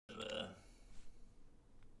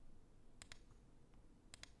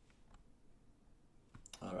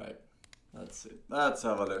see. Let's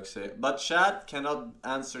have a look. See, but chat cannot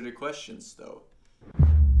answer the questions though.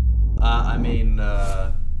 I mean,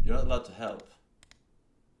 you're not allowed to help.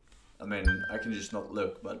 I mean, I can just not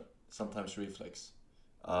look, but sometimes reflex.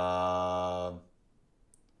 I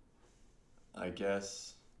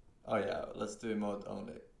guess. Oh yeah, let's do emote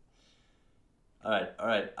only.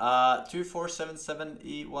 Alright.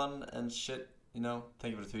 2477E1 and shit, you know.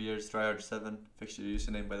 Thank you for the 2 years. Tryhard7. Fix your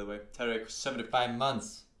username, by the way. Terry, 75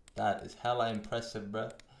 months. That is hella impressive,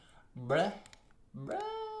 bruh.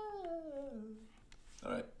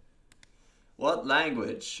 Alright. What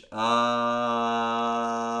language?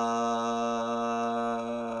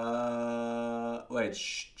 Wait,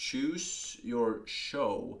 choose your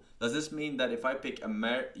show. Does this mean that if I pick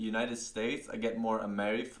United States, I get more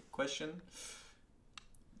question?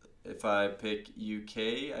 If I pick UK,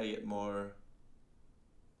 I get more...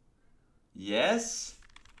 Yes?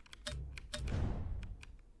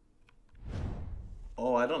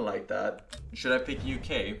 Oh, I don't like that. Should I pick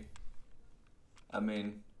UK? I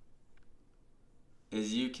mean...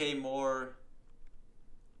 Is UK more...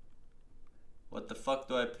 What the fuck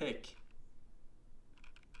do I pick?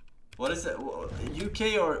 What is it?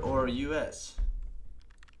 UK or US?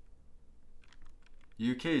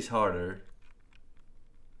 UK is harder.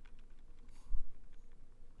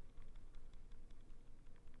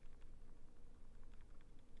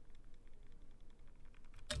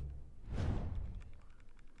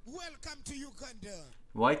 Welcome to Uganda.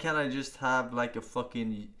 Why can't I just have like a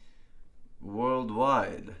fucking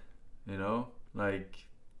worldwide, you know, like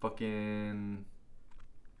fucking,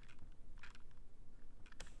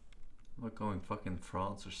 I'm not going fucking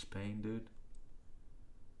France or Spain, dude.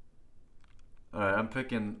 All right, I'm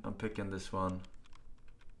picking this one,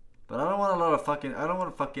 but I don't want a lot of fucking, I don't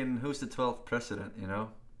want fucking who's the 12th president, you know,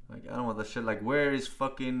 like I don't want that shit. Like where is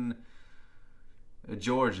fucking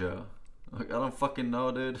Georgia? Like I don't fucking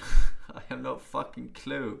know, dude. I have no fucking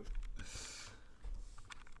clue.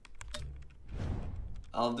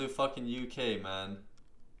 I'll do fucking UK, man.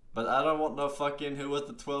 But I don't want no fucking who was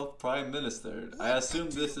the 12th prime minister. I assume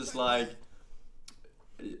this is like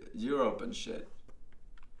Europe and shit.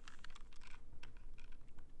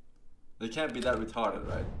 They can't be that retarded,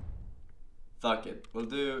 right? Fuck it. We'll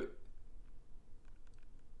do...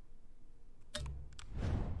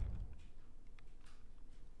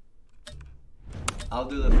 I'll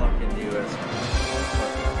do the fucking US.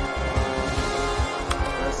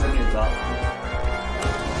 That's any of that.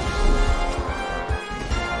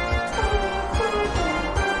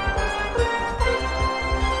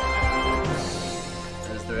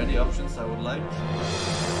 Any options I would like?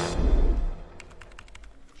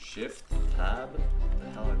 Shift, tab, the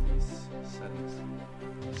hell are these settings?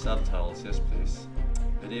 Subtitles, yes please.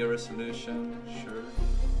 Video resolution, sure.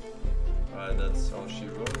 Alright, that's all she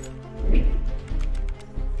wrote.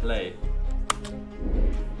 Play.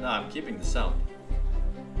 No, I'm keeping the sound.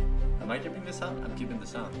 Am I keeping the sound? I'm keeping the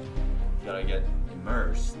sound. Gotta get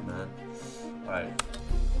immersed, man. Alright.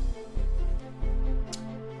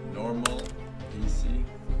 Normal, easy.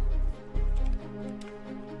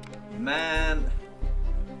 Man,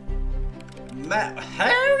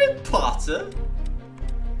 Harry Potter?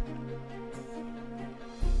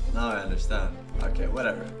 Now I understand. Okay,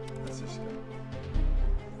 whatever. Let's just go.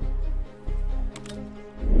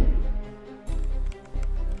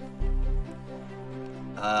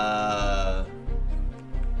 I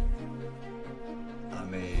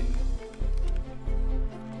mean,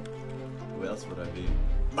 who else would I be?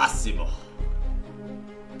 Massimo.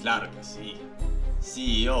 Claro que sí.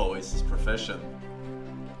 CEO is his profession.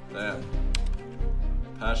 Damn.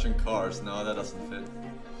 Passion cars, no that doesn't fit.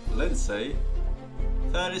 Lindsay,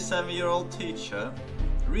 37-year-old teacher,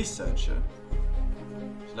 researcher.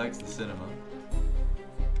 She likes the cinema.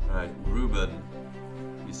 Alright, Ruben,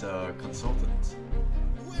 he's a consultant.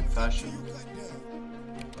 Fashion.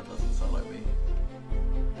 That doesn't sound like me.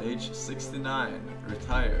 Age 69,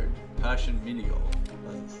 retired, passion mini golf.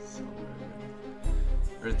 Doesn't sound very good.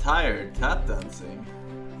 Retired, tap dancing.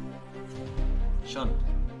 Chunt.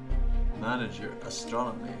 Manager,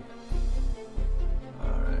 astronomy.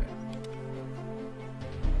 Alright.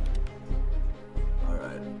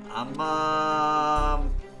 Alright.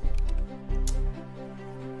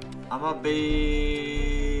 I'ma be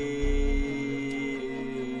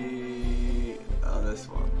this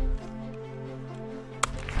one.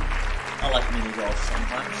 I like mini golf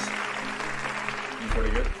sometimes. I'm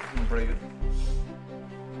pretty good.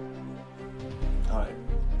 Alright.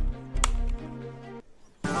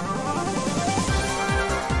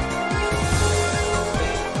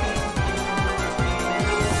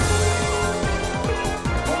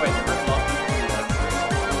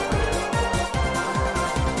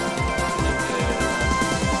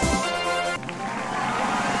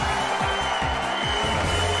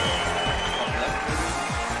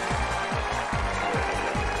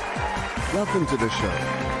 welcome to the show.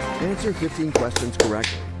 Answer 15 questions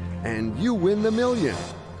correctly, and you win the million.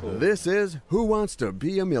 Cool. This is Who Wants to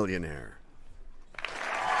Be a Millionaire?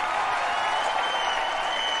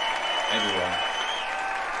 Everyone.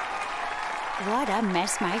 What a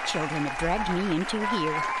mess my children have dragged me into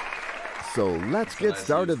here. So let's get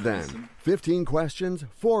started then. 15 questions,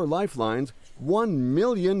 4 lifelines, $1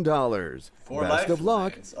 million. Best of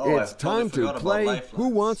luck. Oh, it's time to play Who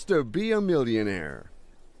Wants to Be a Millionaire?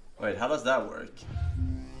 Wait, how does that work?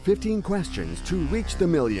 15 questions to reach the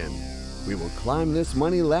million. We will climb this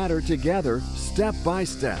money ladder together, step by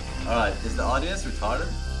step. Alright, is the audience retarded?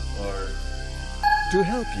 Or... To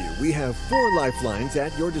help you, we have 4 lifelines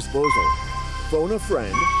at your disposal. Phone a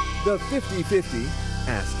friend, the 50-50,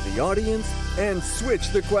 ask the audience, and switch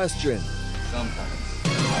the question. Sometimes.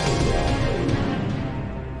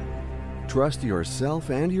 Trust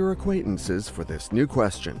yourself and your acquaintances for this new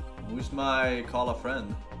question. Who's my call a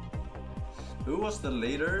friend? Who was the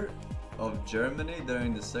leader of Germany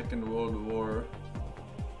during the Second World War?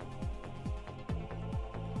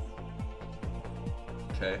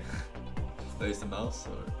 Okay. There's the mouse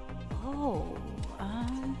or... Oh,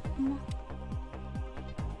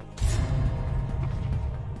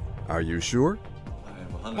 Are you sure? I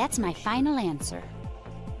am 100% that's my sure. final answer.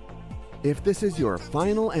 If this is your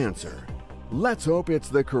final answer, let's hope it's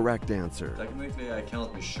the correct answer. Technically, I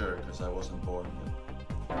cannot be sure because I wasn't born.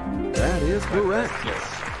 That is correct.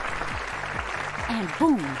 Yes. And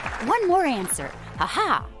boom, one more answer.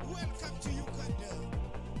 Ha-ha. Welcome to Uganda.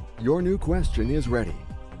 Your new question is ready.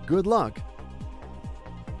 Good luck.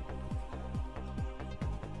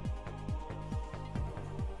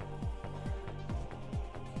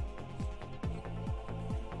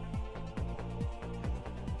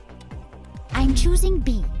 I'm choosing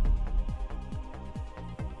B.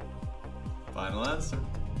 Final answer.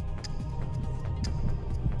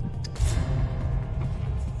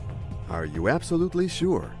 Are you absolutely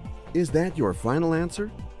sure? Is that your final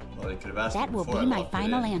answer? Well, you could have asked That me will before be I my locked it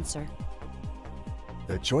final in. answer.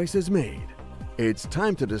 The choice is made. It's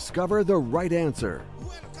time to discover the right answer.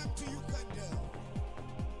 Welcome to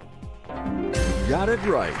Uganda. Got it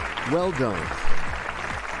right. Well done.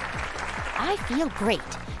 I feel great,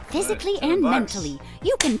 physically $7 and bucks. mentally.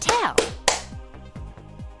 You can tell.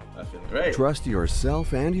 I feel great. Trust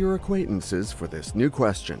yourself and your acquaintances for this new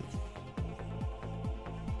question.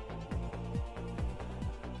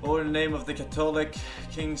 What were the name of the Catholic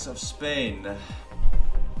kings of Spain?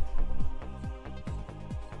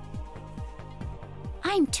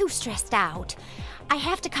 I'm too stressed out. I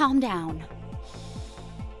have to calm down.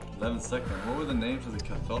 11 seconds. What were the names of the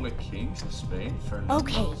Catholic kings of Spain? Fernando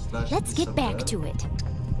Okay, / let's get back Isabel. to it.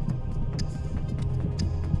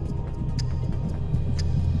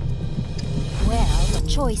 Well, a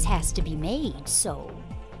choice has to be made, so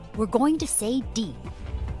we're going to say D.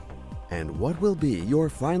 And what will be your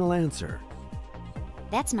final answer?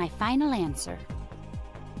 That's my final answer.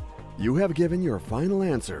 You have given your final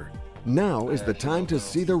answer. Now is the time to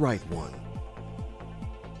see the right one.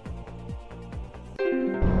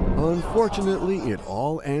 Unfortunately, it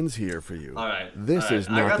all ends here for you. Alright. This alright. is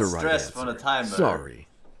I not got the right stressed answer. from the timer. Sorry.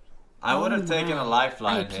 I would have Oh taken my. a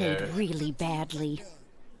lifeline I played here. really badly.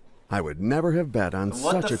 I would never have bet on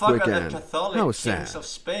What such the a fuck quick are the end. Catholic How kings sad. of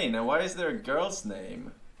Spain? And why is there a girl's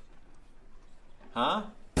name? Huh?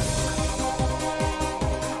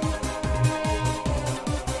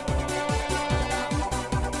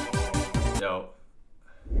 Yo.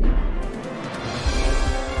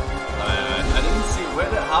 I didn't see where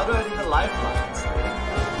the, how do I do the lifelines? Dude?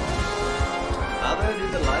 How do I do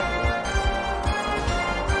the lifelines?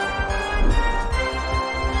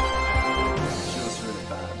 She was really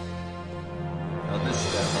bad. Now this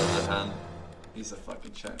guy, on the other hand, he's a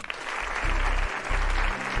fucking champ.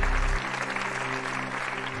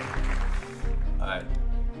 Alright.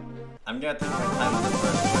 I'm gonna take my time on the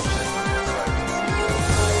first question so I can see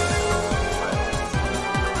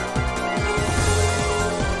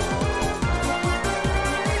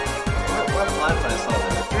what lifelines are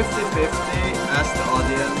there? 50-50, ask the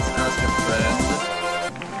audience, ask a friend.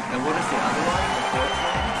 And what is the other one? The fourth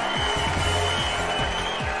one?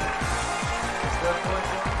 Is there a fourth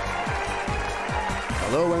one?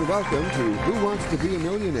 Hello and welcome to Who Wants to Be a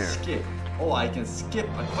Millionaire? Skip. Oh, I can skip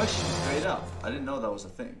a question straight up. I didn't know that was a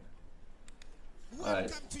thing. Alright.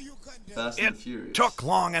 Welcome to Uganda. Fast and It Furious. took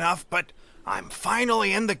long enough, but I'm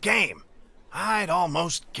finally in the game. I'd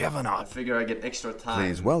almost given I up. figure I get extra time.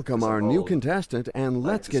 Please welcome because our I'm new old. contestant and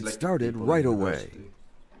Like let's get dyslexic started people right in away. university.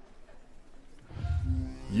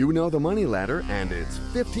 You know the money ladder and it's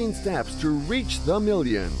 15 steps to reach the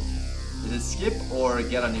million. Is it skip or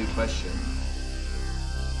get a new question?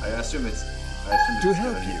 I assume it's To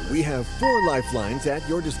help you, we have 4 lifelines at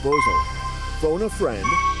your disposal. Phone a friend,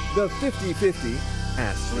 the 50-50,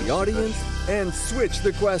 ask Switch the the audience, and switch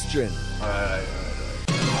the question. Alright.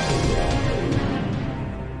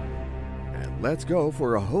 And let's go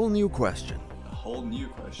for a whole new question. A whole new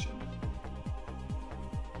question.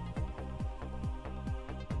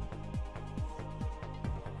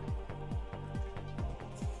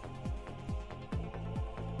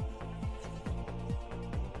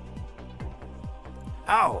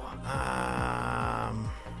 Oh,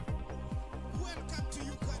 Welcome to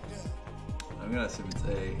Uganda. I'm gonna assume it's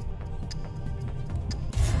A.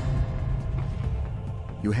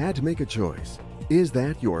 You had to make a choice. Is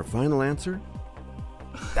that your final answer?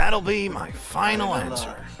 that'll be my final I don't know.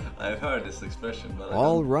 answer. I've heard this expression, but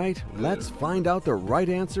All right, let's find out the right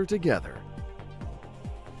answer together.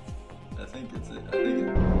 I think it's it.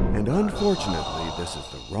 And unfortunately, this is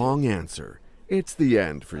the wrong answer. It's the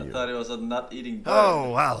end for I you. thought it was a not eating bird.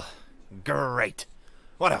 Oh, well, great.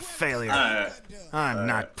 What a failure. Alright. I'm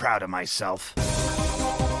not proud of myself. No, maybe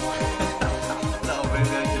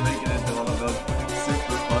I can make it into one of those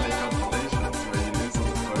super funny compilations where you lose on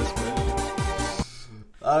the first question.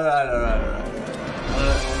 Alright.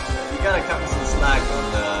 You gotta cut me some slack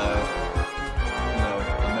on the,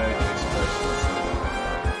 American expressions.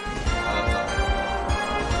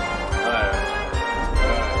 Alright.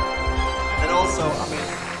 And also, I mean,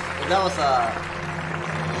 if that was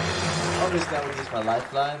obviously I would use my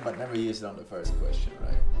lifeline, but never use it on the first question,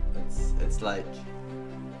 right? It's like,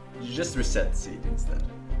 you just reset seed instead.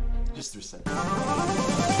 Just reset.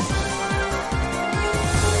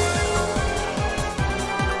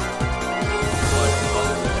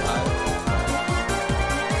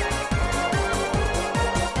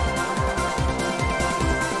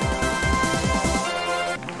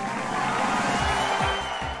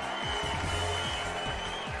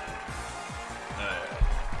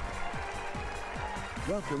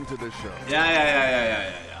 Welcome to the show.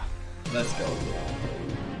 Yeah. Let's go.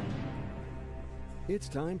 It's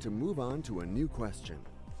time to move on to a new question.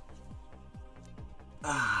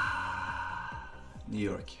 New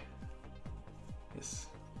York. Yes.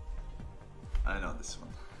 I know this one.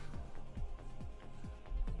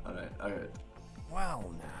 Alright.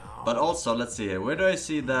 Well, now. But also, let's see here. Where do I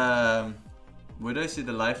see the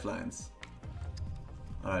lifelines?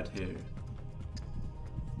 Alright, here.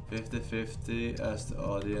 50-50, ask the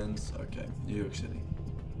audience. Okay, New York City.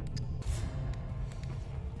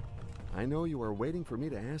 I know you are waiting for me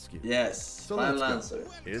to ask you. Yes, So final let's go.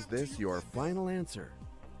 answer. Is this your final answer?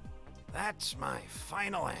 That's my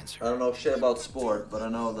final answer. I don't know shit about sport, but I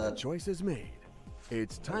know that. Choice is made.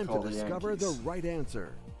 It's time call to the discover the Yankees. right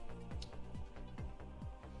answer.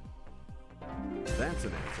 That's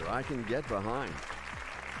an answer I can get behind.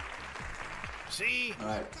 See?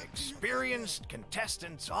 Alright. Experienced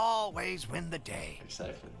contestants always win the day.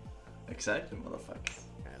 Exactly, motherfuckers.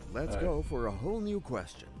 And let's Alright. go for a whole new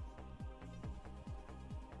question.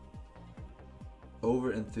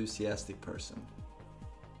 Over enthusiastic person.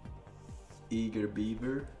 Eager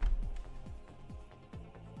beaver.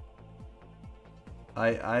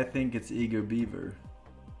 I think it's eager beaver.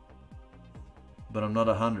 But I'm not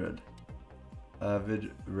 100.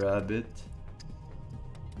 Avid rabbit.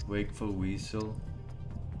 Wakeful weasel.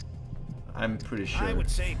 I'm pretty sure. I would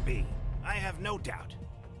say B. I have no doubt.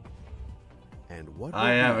 And what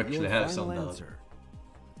I would have be actually your have final some doubt. answer?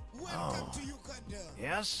 Welcome to Uganda.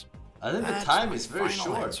 Yes? I think the That's time my is very final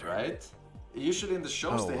short, answer. right? Usually in the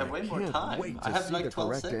shows they Oh, have I way more can't time. wait I to have see like the 12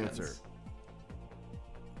 correct seconds. answer.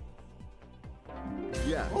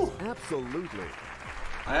 Yes, absolutely.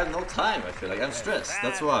 I have no time, I feel like. I'm stressed.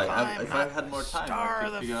 That's That why. I'm If I not had more time, star I of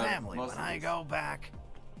could the figure out family most when of I this. go back.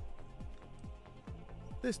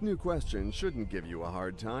 This new question shouldn't give you a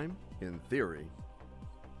hard time, in theory.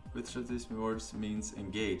 Which of these words means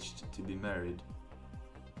engaged, to be married?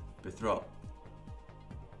 Betrothed.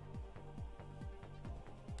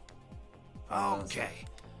 Okay.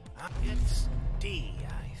 It's D,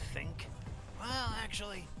 I think. Well,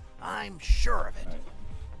 actually, I'm sure of it.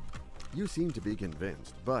 You seem to be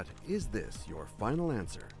convinced, but is this your final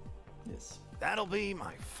answer? Yes. That'll be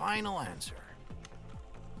my final answer.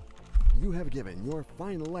 You have given your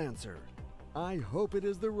final answer. I hope it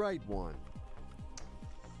is the right one.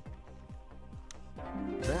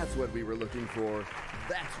 That's what we were looking for.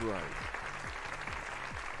 That's right.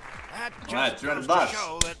 That Alright, just 300 goes to bucks.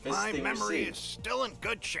 show that my Visiting memory receipt. is still in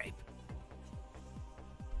good shape.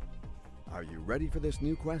 Are you ready for this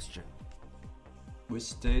new question? Which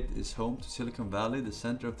state is home to Silicon Valley, the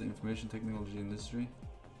center of the information technology industry?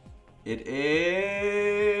 It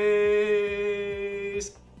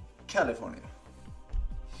is California.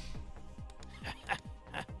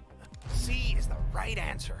 right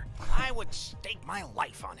answer. I would stake my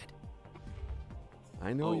life on it.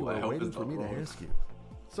 I know Oh, you I are hope waiting it's for not me to wrong. ask you.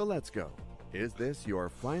 So let's go. Is this your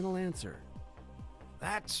final answer?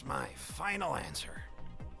 That's my final answer.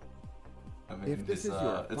 I mean, If this it's, is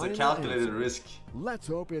your it's a final calculated answer, risk, Let's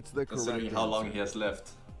hope it's the correct considering how long answer. he has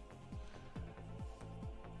left.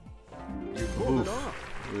 You pulled it Oof.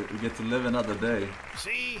 off. We get to live another day.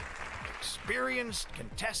 See? Experienced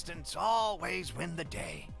contestants always win the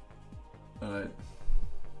day. Alright.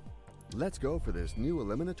 Let's go for this new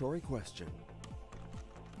eliminatory question.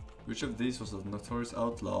 Which of these was a notorious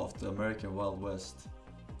outlaw of the American Wild West?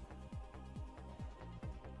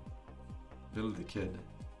 Billy the Kid.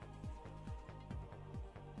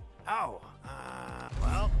 Oh,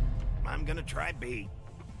 well, I'm gonna try B.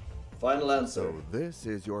 Final answer. So this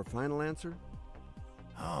is your final answer?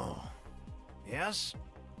 Oh, yes,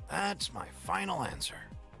 that's my final answer.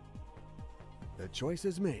 The choice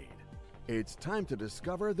is made. It's time to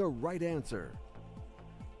discover the right answer.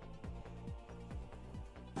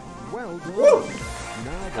 Well done. Woo!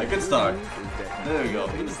 Now the A good good start. news is that There we you go.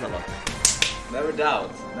 made Good it. start. Never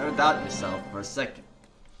doubt. Never doubt yourself for a second.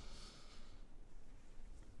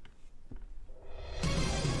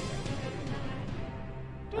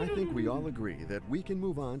 I think we all agree that we can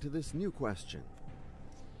move on to this new question.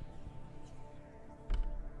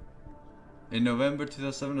 In November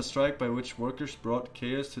 2007, a strike by which workers brought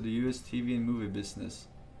chaos to the US TV and movie business.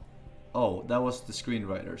 Oh, that was the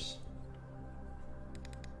screenwriters.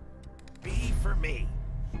 B for me.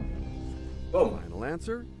 Boom. Final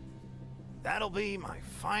answer? That'll be my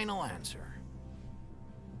final answer.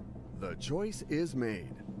 The choice is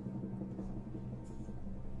made.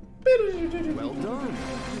 Well done.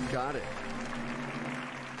 You got it.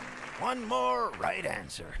 One more right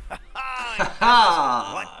answer.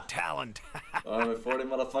 Ha! What talent. I'm a 40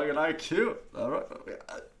 motherfucking IQ. Alright.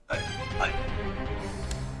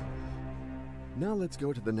 Now let's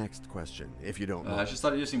go to the next question, if you don't I mind. should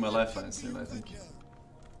start using my lifeline soon, I think.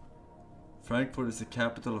 Frankfurt is the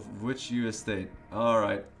capital of which US state?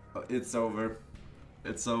 Alright. It's over.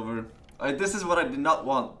 It's over. This is what I did not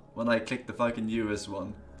want when I clicked the fucking US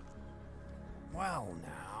one. Well,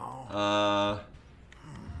 now.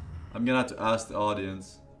 I'm gonna have to ask the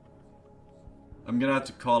audience. I'm gonna have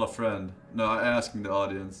to call a friend. No, I'm asking the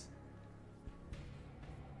audience.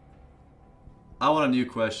 I want a new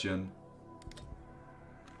question.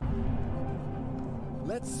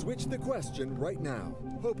 Let's switch the question right now,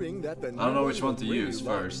 hoping that the I don't know which one to really use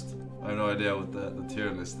like. first. I have no idea what the tier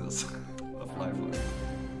list is of Lifeline.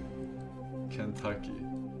 Kentucky.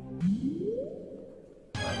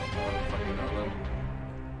 I don't fucking know them.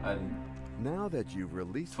 I'm Now that you've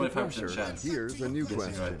released the 25% pressure, chance. here's a new guessing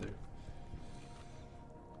question. right there.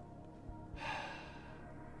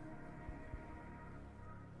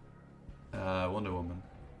 Wonder Woman.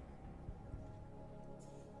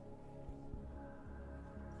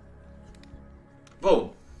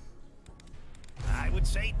 Boom! I would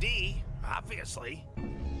say D, obviously.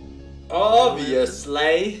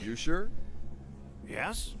 Obviously! You sure?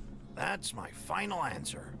 Yes, that's my final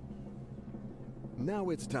answer. Now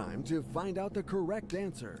it's time to find out the correct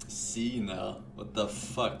answer. See now. What the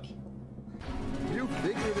fuck? You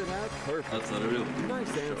figured it out perfect. That's a real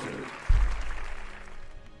Nice answer.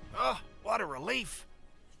 Oh, what a relief.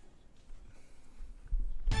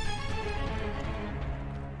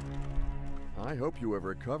 I hope you have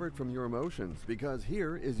recovered from your emotions, because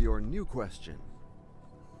here is your new question.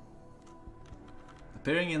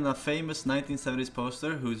 Appearing in a famous 1970s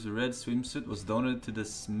poster whose red swimsuit was donated to the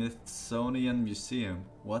Smithsonian Museum.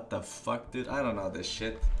 What the fuck, dude? I don't know this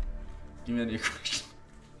shit. Give me a new question.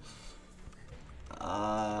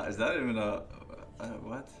 Is that even a...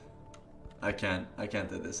 what? I can't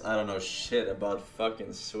do this. I don't know shit about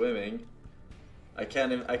fucking swimming. I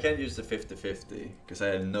can't use the 50-50 because I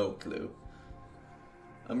have no clue.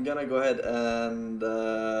 I'm gonna go ahead and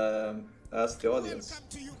ask the audience. Welcome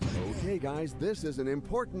to Ukraine. Okay, guys, this is an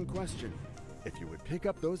important question. If you would pick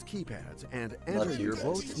up those keypads and enter Not you your guys,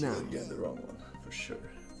 votes 'cause now. you're getting the wrong one for sure.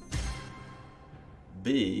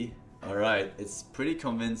 B. Alright, it's pretty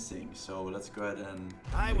convincing, so let's go ahead and...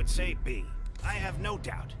 I would say B. I have no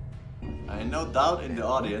doubt. I no doubt in the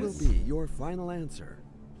What will audience. be your final answer?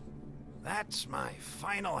 That's my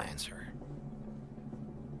final answer.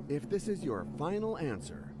 If this is your final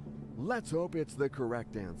answer, let's hope it's the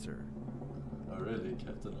correct answer. Oh really,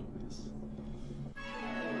 Captain Obvious.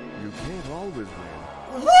 You can't always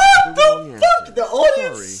win. What The wrong the answer. fuck? The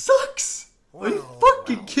audience Sorry. sucks! Are you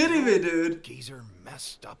fucking kidding me, dude? Geezer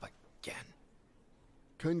messed up again.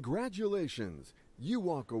 Congratulations! You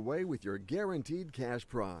walk away with your guaranteed cash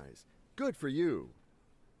prize. Good for you.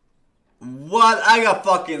 What? I got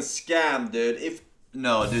fucking scammed, dude.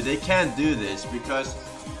 No, dude, they can't do this because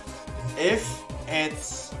if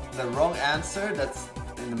it's the wrong answer that's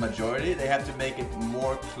in the majority, they have to make it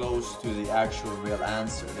more close to the actual real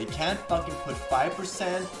answer. They can't fucking put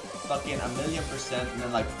 5%, fucking 1,000,000%, and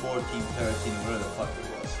then like 14, 13, whatever the fuck it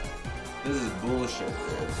was. This is bullshit,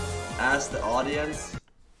 dude. Ask the audience.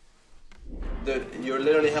 Dude, you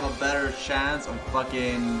literally have a better chance of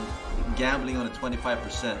fucking gambling on a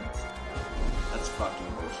 25%. That's fucking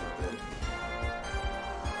bullshit, dude.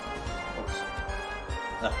 Oops.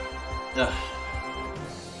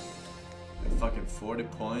 Fucking 40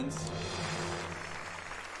 points.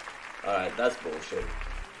 Alright, that's bullshit.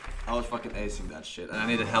 I was fucking acing that shit, and I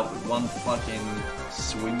needed help with one fucking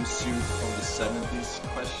swimsuit from the 70s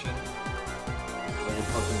question. Like a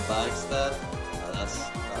fucking backstab. That's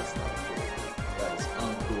not cool. That is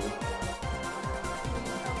uncool.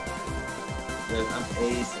 Dude, I'm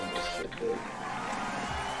acing this shit, dude.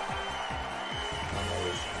 I'm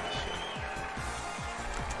acing this shit.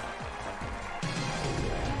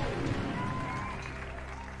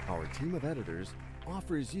 Our team of editors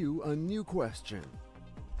offers you a new question.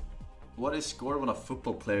 What is scored when a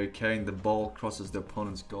football player carrying the ball crosses the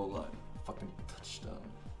opponent's goal line? Fucking touchdown.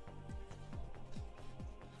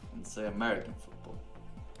 And say American football.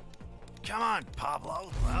 Come on,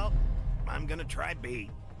 Pablo. Well, I'm gonna try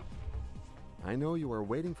B. I know you are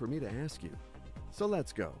waiting for me to ask you. So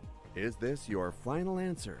let's go. Is this your final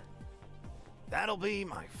answer? That'll be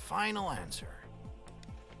my final answer.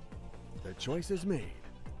 The choice is made.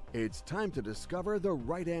 It's time to discover the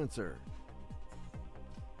right answer.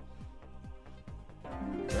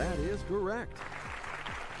 That is correct.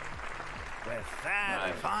 With that, Right.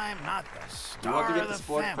 if I'm not the You star want to get of the the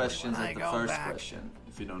sport family questions when I at the go first back, question,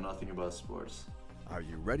 if you know nothing about sports. Are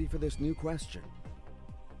you ready for this new question?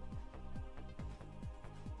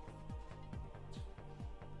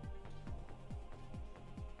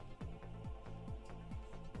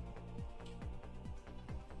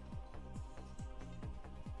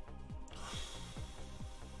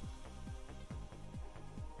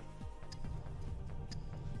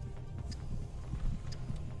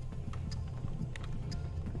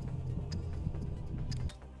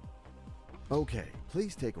 Okay,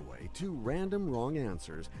 please take away 2 random wrong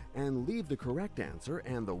answers and leave the correct answer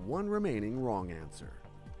and the 1 remaining wrong answer.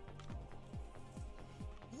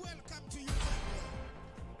 Welcome to Uganda.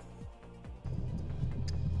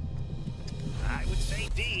 I would say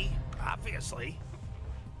D, obviously.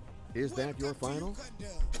 Is that your Welcome to final?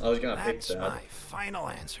 Uganda. I was gonna pick That's that. my final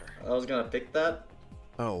answer. I was gonna pick that.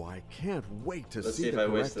 Oh, I can't wait to Let's see see if the I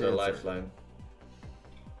correct wasted a answer. lifeline.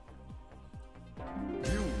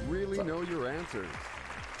 You really know your answers.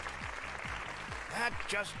 That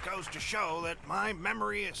just goes to show that my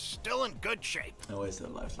memory is still in good shape. I wasted a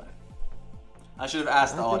lifeline. I should have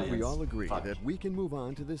asked the I think audience. we all agree Fuck. that we can move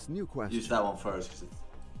on to this new question. Use that one first, 'cause it's...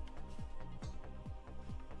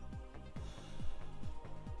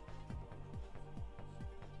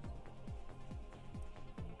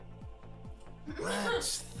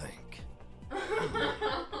 Let's think.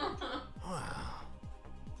 Wow.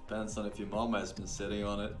 Depends on if your mama has been sitting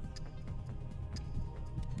on it.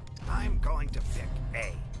 I'm going to pick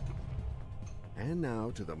A. And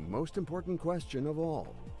now to the most important question of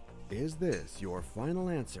all. Is this your final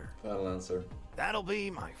answer? Final answer. That'll be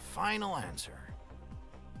my final answer.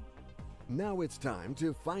 Now it's time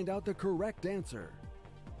to find out the correct answer.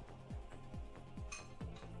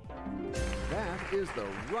 That is the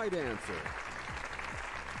right answer.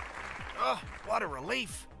 Oh, what a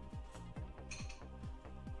relief.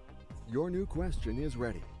 Your new question is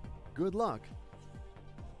ready. Good luck.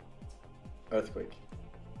 Earthquake.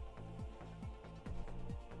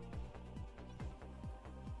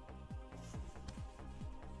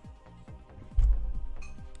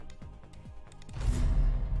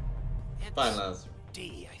 It's Final answer.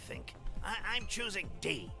 D, I think. I'm choosing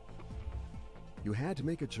D. You had to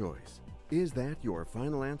make a choice. Is that your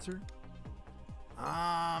final answer?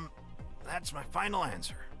 That's my final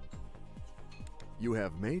answer. You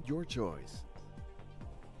have made your choice.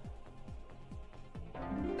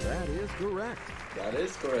 That is correct. That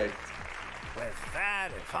is correct. With that,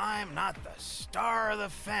 if I'm not the star of the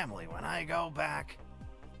family when I go back,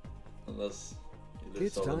 Unless you lose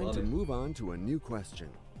It's all the time to money. move on to a new question.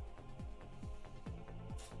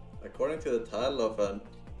 According to the title of a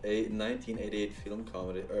 1988 film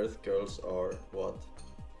comedy, Earth Girls are what?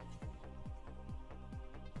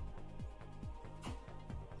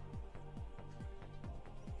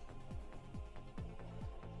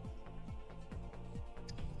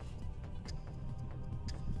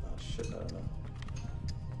 Oh shit, I don't know.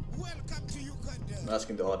 Welcome to Uganda. I'm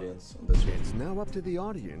asking the audience on this It's one. now up to the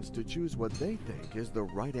audience to choose what they think is the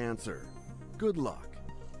right answer. Good luck.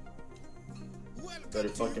 Better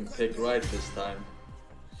fucking pick right this time.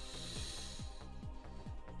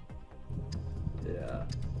 Yeah.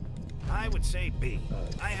 I would say B.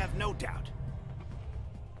 I have no doubt.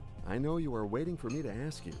 I know you are waiting for me to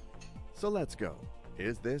ask you. So let's go.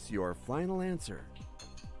 Is this your final answer?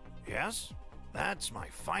 Yes, that's my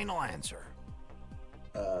final answer.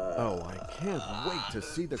 Oh, I can't wait to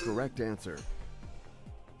see the correct answer.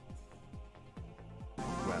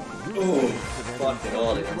 Well, you Ooh, answered that fucking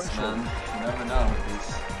important audience, question. man. You never know with these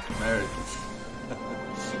Americans.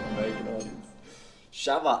 American audience.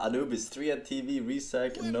 Shava, Anubis, 3NTV,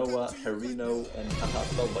 Resac, Noah, Herino, and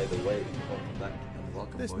Haha, by the way. Welcome back and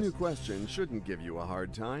welcome, This boys. new question shouldn't give you a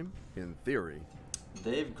hard time, in theory.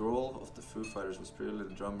 Dave Grohl of the Foo Fighters was previously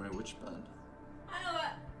the drummer in which band? I know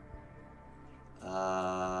that.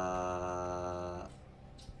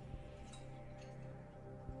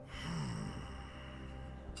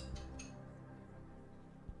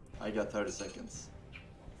 I got 30 seconds.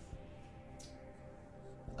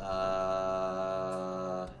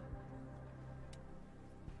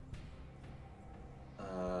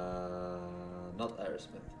 Not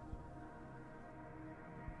Aerosmith.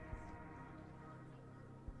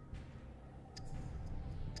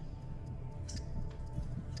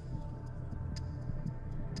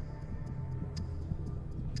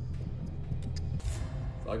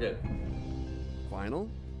 Fuck it. Final?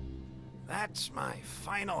 That's my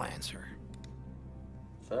final answer.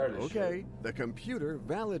 Fairly Okay, the computer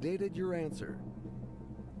validated your answer.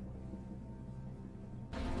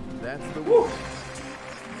 That's the Woo! one.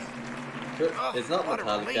 Sure. Oh, It's not what a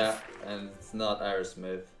Metallica relief. and it's not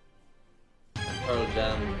Aerosmith. Pearl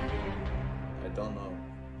Jam, I don't know,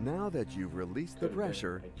 Now that you've released the Could've been,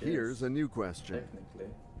 pressure, I guess. here's a new question. technically.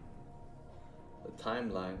 The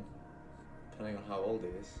timeline, depending on how old he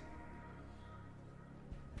is.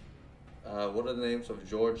 What are the names of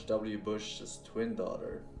George W. Bush's twin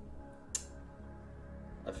daughter?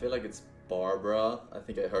 I feel like it's Barbara. I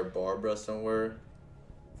think I heard Barbara somewhere.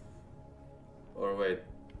 Or wait,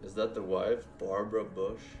 is that the wife? Barbara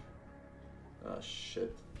Bush? Ah,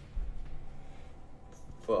 shit.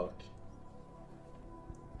 Fuck.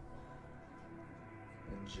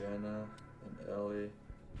 And Jenna and Ellie.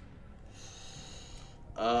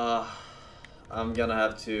 I'm gonna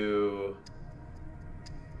have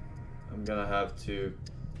to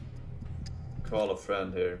call a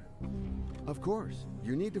friend here. Of course,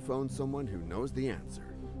 you need to phone someone who knows the answer.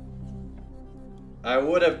 I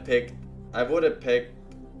would have picked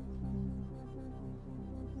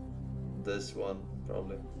this one,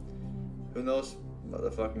 probably. Who knows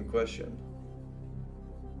the fucking question?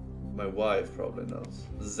 My wife probably knows.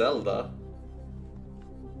 Zelda?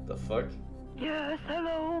 The fuck? Yes,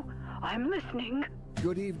 hello. I'm listening.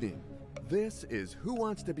 Good evening. This is Who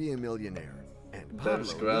Wants to Be a Millionaire? And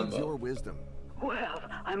There's Pablo Grandma. needs your wisdom. Well,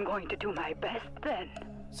 I'm going to do my best then.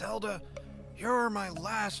 Zelda, you're my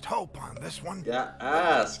last hope on this one. Yeah,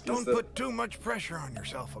 ask. Don't put too much pressure on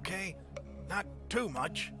yourself, okay? Not too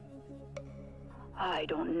much. I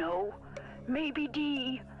don't know. Maybe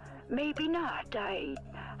D. Maybe not. I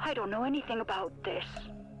don't know anything about this.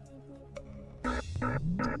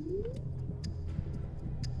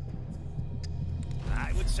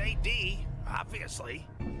 I would say D, obviously.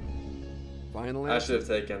 Final I answer. should have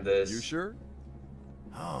taken this. You sure?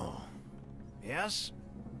 Oh, yes,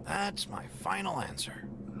 that's my final answer.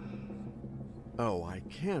 Oh, I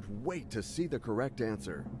can't wait to see the correct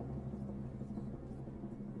answer.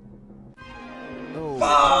 Oh,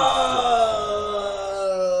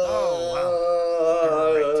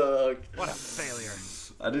 Oh, What a failure.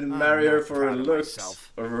 I didn't I'm marry her not for her proud of looks,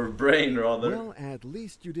 myself. or her brain rather. well, at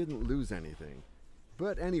least you didn't lose anything.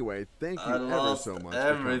 But anyway, thank you I ever lost so much for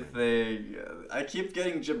coming. everything. I keep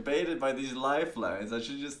getting debated by these lifelines. I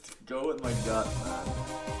should just go with my gut, man.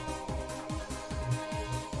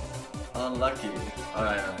 Unlucky.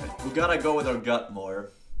 Alright. We gotta go with our gut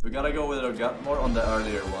more. We gotta go with our gut more on the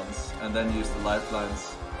earlier ones, and then use the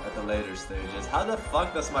lifelines at the later stages. How the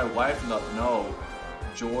fuck does my wife not know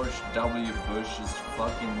George W. Bush's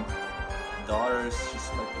fucking daughter's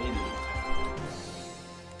just like 80?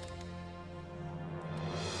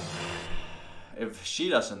 If she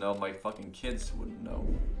doesn't know, my fucking kids wouldn't know.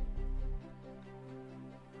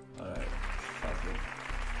 Alright, fuck it.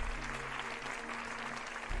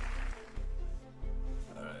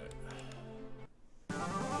 Alright.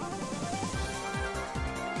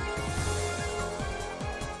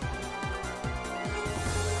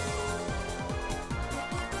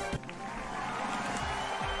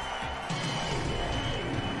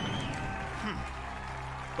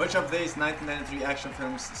 Which of these 1993 action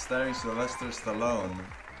films starring Sylvester Stallone?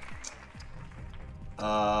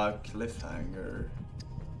 Cliffhanger.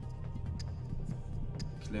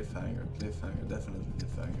 Cliffhanger, definitely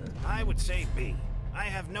Cliffhanger. I would say B. I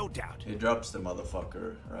have no doubt. He drops the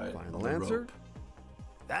motherfucker, right? Final answer? Rope.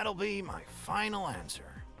 That'll be my final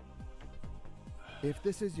answer. If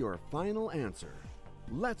this is your final answer,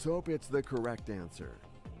 let's hope it's the correct answer.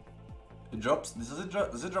 It drops. Does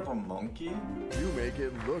it drop a monkey? You make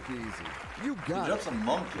it look easy. You It got drops it. a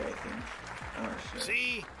monkey, I think. Oh shit.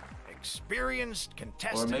 See? Experienced Or maybe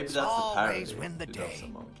contestants that's the always parody. win the It drops a day.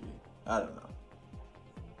 monkey. I don't know.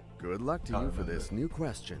 Good luck to Can't you for remember. this new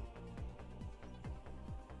question.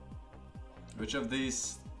 Which of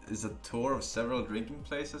these is a tour of several drinking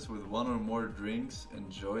places with one or more drinks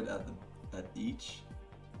enjoyed at each?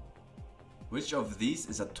 Which of these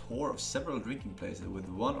is a tour of several drinking places with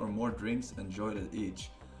one or more drinks enjoyed at each?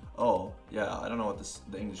 Oh, yeah, I don't know what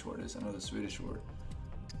the English word is. I know the Swedish word.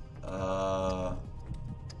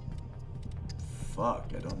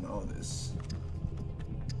 Fuck, I don't know this.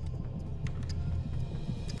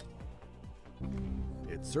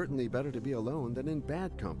 It's certainly better to be alone than in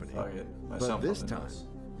bad company. Fuck it. My But son this probably time, knows.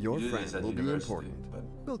 your You did friend this at will be university, important. but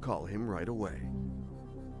We'll call him right away.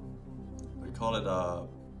 we call it a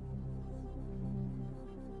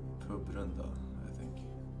pubrunda, I think.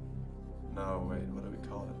 No, wait, what do we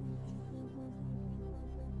call it?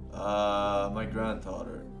 My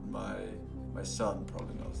granddaughter, my son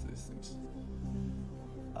probably knows these things.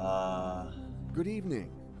 Good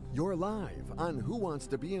evening. You're live on Who Wants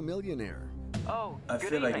to Be a Millionaire? Oh, I good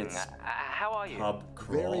feel like evening. it's how are you? pub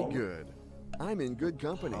crawl. Very good. I'm in good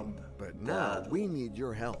company, Pub but now dad. we need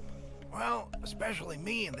your help. Well, especially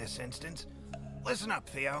me in this instance. Listen up,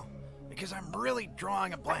 Theo, because I'm really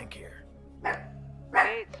drawing a blank here.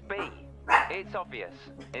 It's B. It's obvious.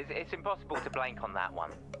 It's impossible to blank on that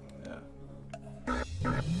one. Yeah.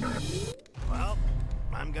 Well,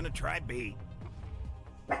 I'm gonna try B.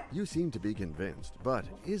 You seem to be convinced, but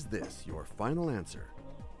is this your final answer?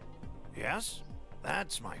 Yes,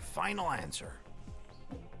 that's my final answer.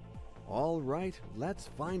 All right, let's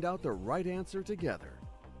find out the right answer together.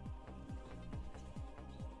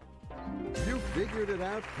 You figured it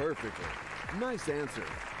out perfectly. Nice answer.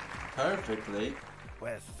 Perfectly.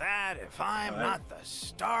 With that, if I'm Right. not the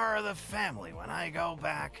star of the family when I go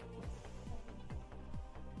back.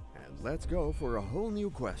 And let's go for a whole new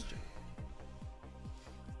question.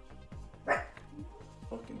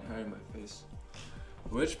 Fucking hair in my face.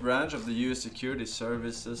 Which branch of the U.S. Security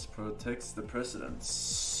Services protects the President's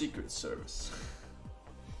Secret Service?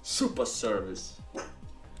 Super Service.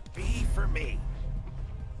 B for me.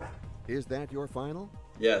 Is that your final?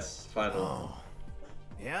 Yes, final. Oh,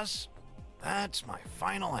 yes, that's my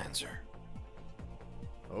final answer.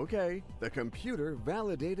 Okay, the computer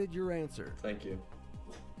validated your answer. Thank you.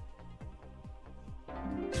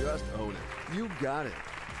 Just own it. You got it.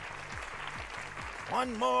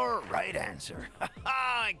 One more right answer.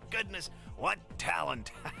 My goodness, what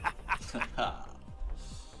talent.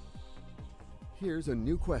 Here's a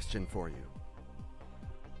new question for you.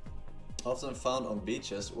 Often found on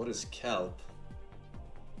beaches, what is kelp?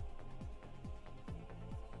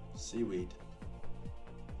 Seaweed.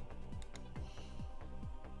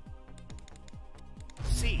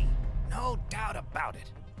 C, no doubt about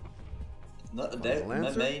it. Not a Final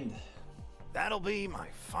answer? main. That'll be my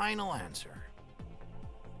final answer.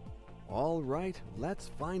 All right, let's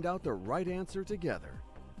find out the right answer together.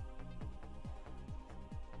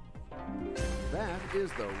 That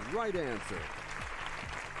is the right answer.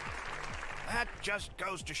 That just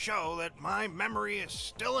goes to show that my memory is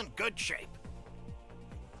still in good shape.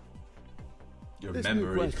 Your This memory.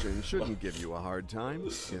 new question shouldn't give you a hard time. In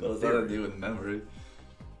What does that theory. do with memory?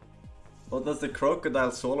 What does the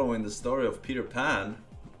crocodile swallow in the story of Peter Pan?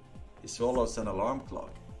 He swallows an alarm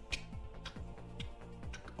clock.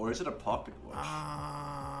 Or is it a pocket watch?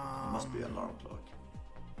 It must be an alarm clock.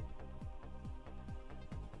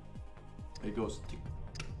 It goes tick.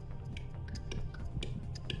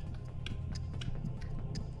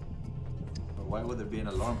 But why would there be an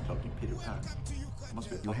alarm clock in Peter Pan? It must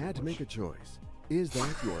be a You pocket had to watch. make a choice. Is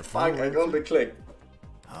that your Fuck, final I got answer? the click.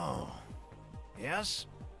 Oh, yes,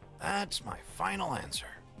 that's my final answer.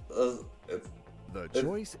 The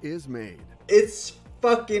choice is made. It's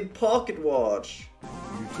fucking pocket watch.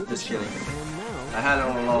 You took Just a chance, kidding. and now I had it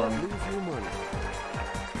all you along. can't lose your money.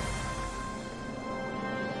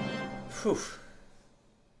 Whew.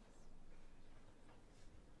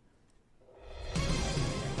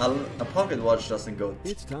 A pocket watch doesn't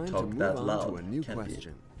It's time to talk move that on loud. to a new Can't be.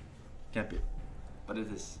 question. Can't be. But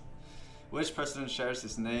it is. Which president shares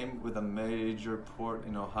his name with a major port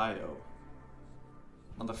in Ohio?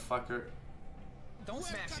 Motherfucker. Don't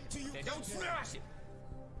smash it. Don't smash it.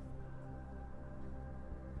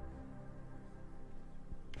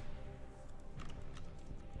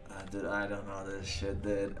 Dude, I don't know this shit,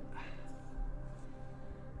 dude.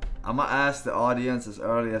 I'm gonna ask the audience as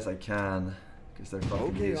early as I can, because they're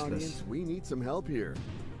fucking Okay, useless. audience, we need some help here.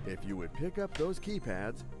 If you would pick up those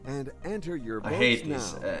keypads and enter your I votes hate now.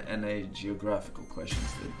 these NA geographical questions,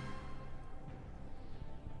 dude.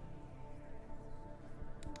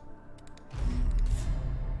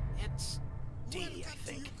 It's D, I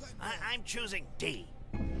think. I'm choosing D.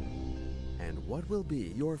 And what will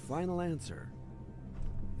be your final answer?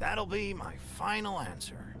 That'll be my final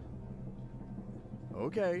answer.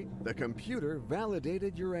 Okay, the computer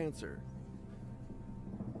validated your answer.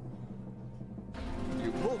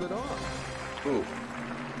 You pulled it off. Ooh.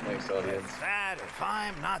 Thanks, audience. With that, if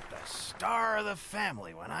I'm not the star of the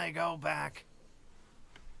family when I go back.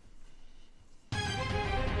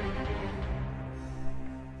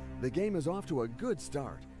 The game is off to a good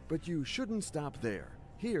start, but you shouldn't stop there.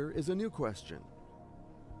 Here is a new question.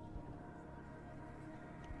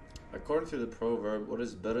 According to the proverb, what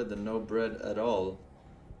is better than no bread at all?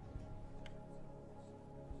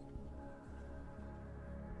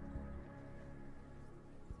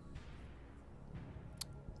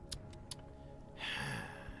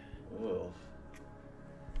 Oh.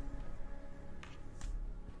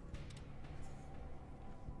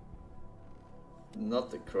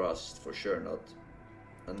 Not the crust, for sure not.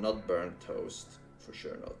 And not burnt toast, for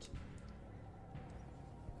sure not.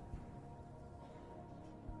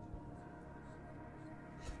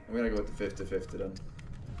 I'm gonna go with the 50-50 then.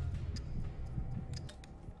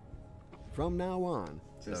 From now on,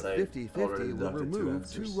 Since the I 50-50 already will deducted two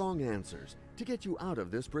remove two answers. wrong answers to get you out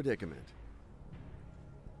of this predicament.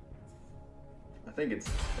 I think it's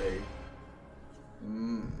A.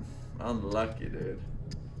 Unlucky, dude.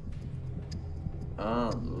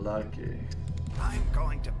 Unlucky. I'm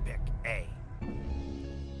going to pick A.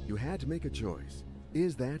 You had to make a choice.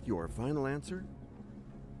 Is that your final answer?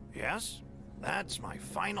 Yes, that's my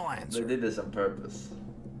final They answer. did this on purpose.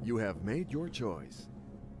 You have made your choice.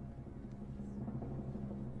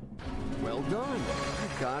 Well done.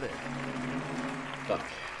 You got it. Fuck.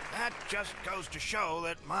 That just goes to show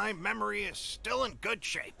that my memory is still in good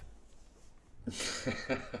shape. You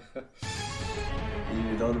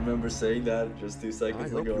don't remember saying that just 2 I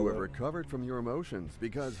seconds hope ago? you have recovered from your emotions,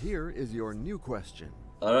 because here is your new question.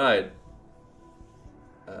 Alright.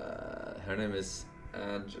 Her name is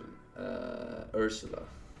Ursula.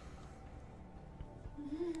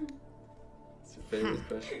 It's your favorite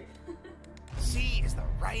question? C is the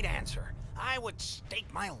right answer. I would stake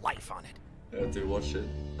my life on it. I had to watch it.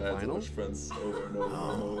 I had to Final? watch Friends over and over and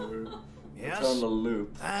over. Yes, Eternal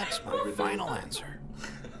loop. that's my Every day. final answer.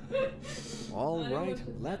 All right,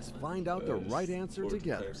 let's find out the right answer 40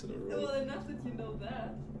 together. times in a row. Well, enough that you know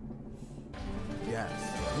that. Yes,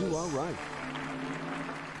 you are right.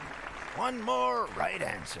 One more right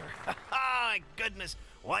answer. My goodness,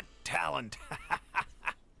 what talent.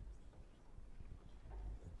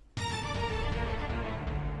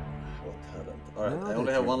 What talent. Alright, Now I only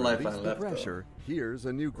that have you've one released lifeline the left. pressure, here's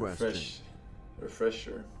a new question.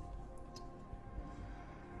 Refresher.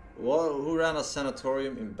 Who ran a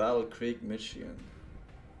sanatorium in Battle Creek, Michigan?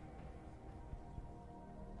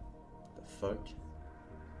 The fuck?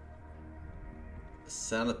 A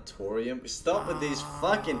sanatorium? Stop with these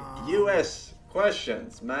fucking US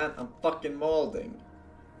questions, man. I'm fucking molding.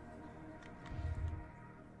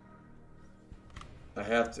 I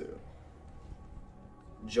have to.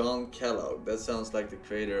 John Kellogg. That sounds like the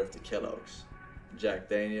creator of the Kellogg's. Jack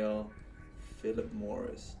Daniel. Philip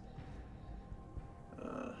Morris.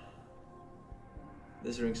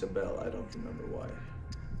 This rings a bell. I don't remember why.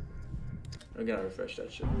 I'm gonna refresh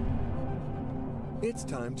that shit. It's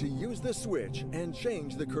time to use the switch and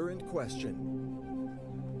change the current question.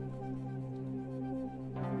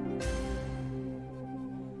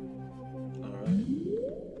 Alright.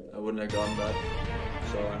 I wouldn't have gotten that.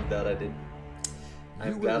 So I'm glad I did.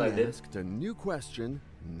 I'm You glad will I be did. asked a new question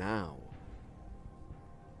now.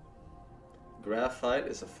 Graphite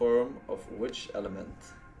is a form of which element?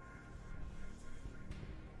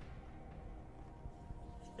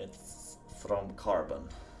 It's from carbon.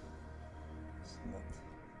 It's not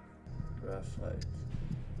graphite.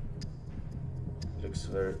 Looks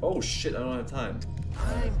very. Oh shit! I don't have time.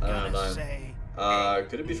 I'm I don't have gonna time. say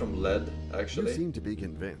Could it be from lead? Actually, You seem to be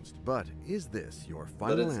convinced, but is this your but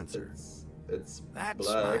final answer? It's that's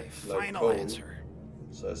black, my like final coal, answer.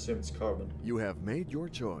 so I assume it's carbon. You have made your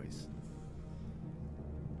choice.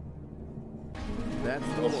 That's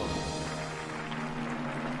the one.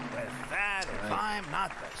 With that, if I'm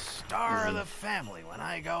not the star of the family when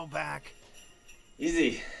I go back...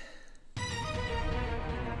 Easy.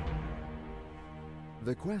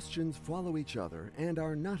 The questions follow each other and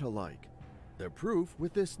are not alike. The proof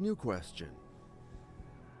with this new question.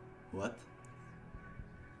 What?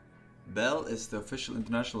 BEL is the official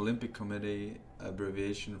International Olympic Committee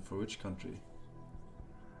abbreviation for which country?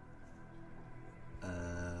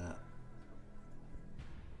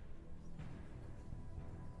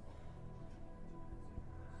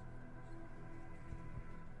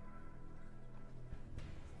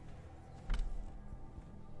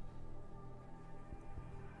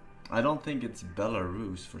 I don't think it's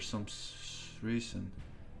Belarus for some reason.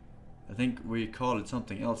 I think we call it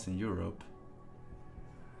something else in Europe.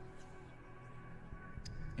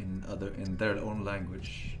 In their own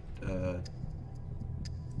language. I'm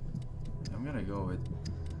gonna go with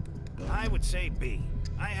I would say B.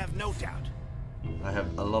 I have no doubt. I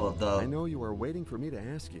have a lot of doubt. I know you are waiting for me to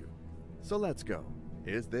ask you. So let's go.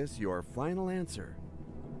 Is this your final answer?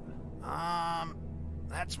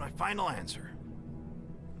 That's my final answer.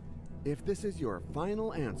 If this is your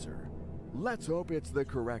final answer, let's hope it's the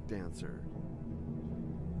correct answer.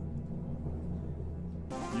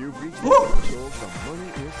 You've reached the threshold, the money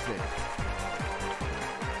is safe.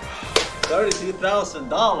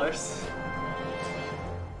 $32,000.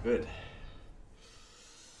 Good.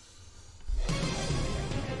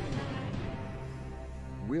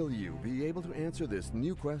 Will you be able to answer this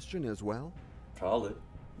new question as well? Probably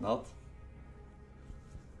not.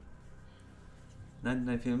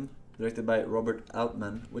 99 film directed by Robert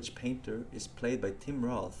Altman. Which painter is played by Tim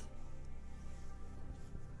Roth?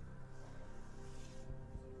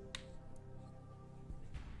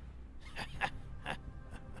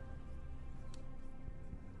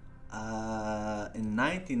 In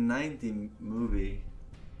 1990 movie.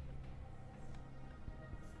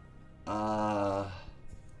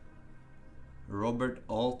 Robert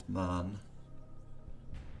Altman.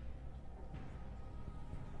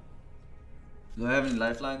 Do I have any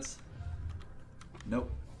lifelines?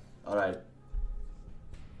 Nope. Alright.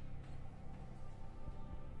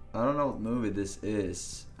 I don't know what movie this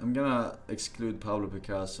is. I'm gonna exclude Pablo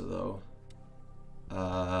Picasso though.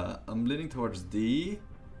 I'm leaning towards D.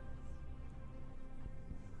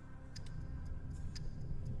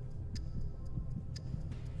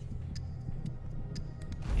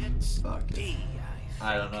 It's Fuck it. D,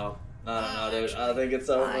 I don't know. I don't know, dude. I think it's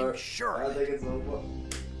over. I'm sure. I think it's over.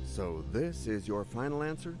 So this is your final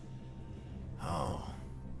answer? Oh,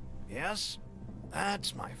 yes,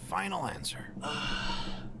 that's my final answer.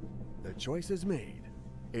 The choice is made.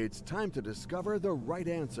 It's time to discover the right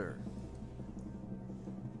answer.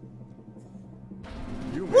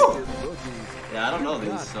 You make it look easy. Yeah, I don't know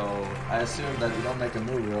these, so I assume that you don't make a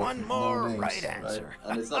movie. One more names, right answer.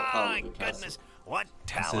 Right? And it's not Pablo My Picasso. goodness, what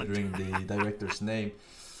talent. Considering the director's name.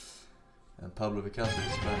 And Pablo Picasso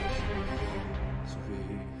is Spanish. So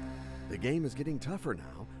The game is getting tougher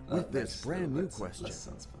now with this brand new question. That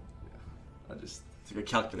sounds fun. Yeah. I just took a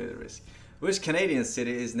calculated risk. Which Canadian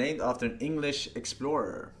city is named after an English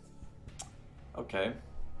explorer? Okay.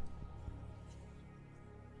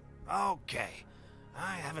 Okay.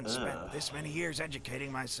 I haven't spent this many years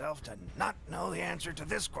educating myself to not know the answer to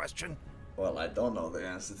this question. Well, I don't know the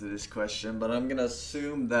answer to this question, but I'm gonna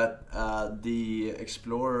assume that the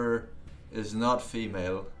explorer is not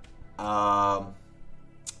female. I'm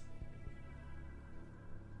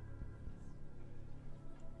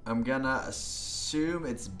gonna assume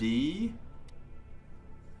it's B.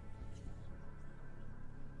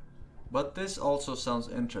 But this also sounds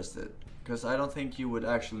interesting, because I don't think you would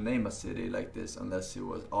actually name a city like this unless it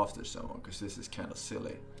was after someone, because this is kind of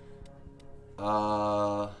silly.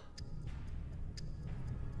 I'm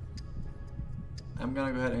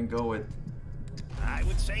gonna go ahead and go with I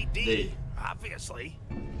would say D, D. obviously.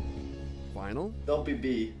 Final? Don't be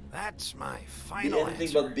B. That's my Be final anything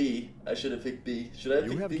answer. but B. I should have picked B. Should I have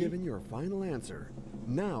You picked have B? given your final answer.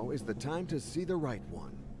 Now is the time to see the right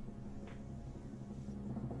one.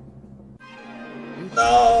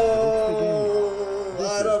 No! This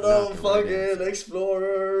I is don't not know, the right fucking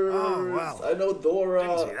Explorers! Oh, well. I know Dora!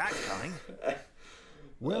 Didn't see that coming.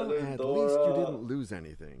 Well, know at Dora. least you didn't lose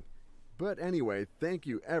anything. But anyway, thank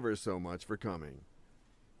you ever so much for coming.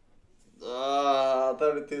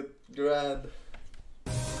 32 grand.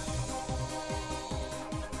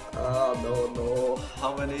 No.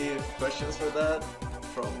 How many questions for that?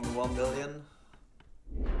 From 1 million?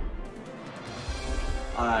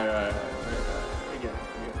 Alright. Again.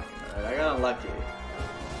 I got unlucky.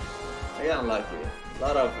 A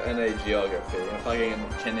lot of NA geography and fucking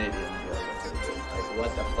Canadian geography. Like,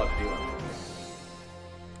 what the fuck do you want?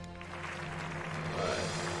 Alright.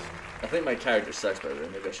 I think my character sucks, by the way.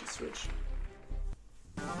 Maybe I should switch.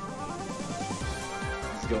 Let's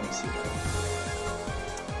go and see that.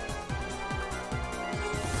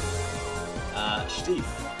 Steve,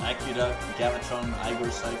 Aqueduct, Gavatron,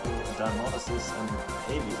 Igor Cycle, Darmolysis, and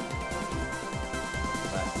Avian.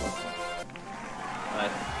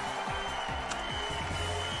 Alright.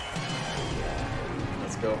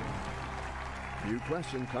 Let's go. New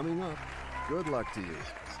question coming up. Good luck to you.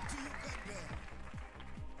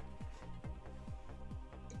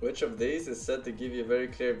 Which of these is said to give you a very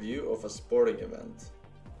clear view of a sporting event?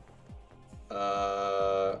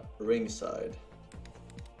 Ringside.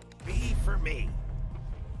 B for me.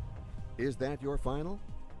 Is that your final?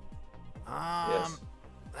 Yes.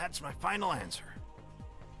 That's my final answer.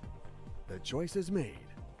 The choice is made.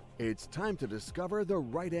 It's time to discover the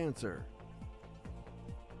right answer.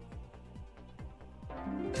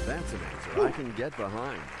 That's an answer I can get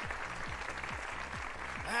behind.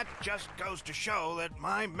 That just goes to show that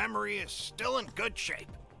my memory is still in good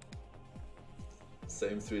shape.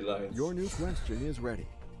 Same 3 lines. Your new question is ready.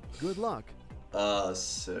 Good luck.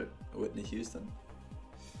 So Whitney Houston.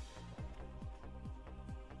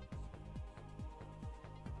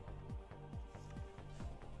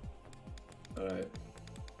 Alright.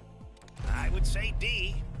 I would say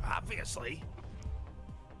D, obviously.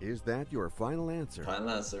 Is that your final answer?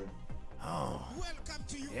 Final answer. Oh,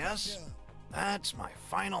 yes, that's my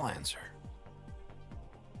final answer.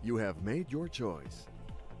 You have made your choice.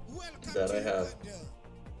 That I have.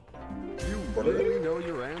 You really know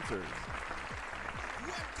your answers.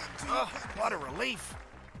 Oh, what a relief.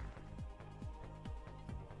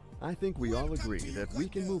 I think we all agree that we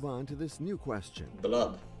can move on to this new question.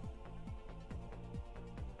 Blood.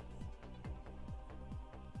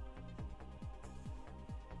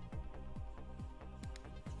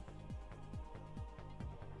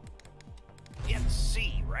 It's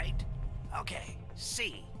C, right? Okay,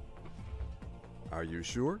 C. Are you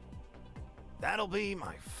sure? That'll be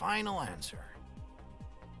my final answer.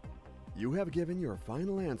 You have given your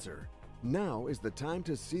final answer. Now is the time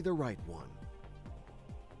to see the right one.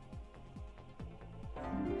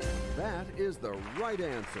 That is the right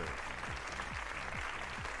answer.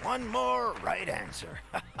 One more right answer.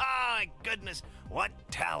 My goodness, what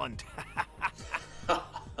talent.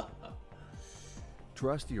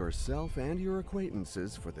 Trust yourself and your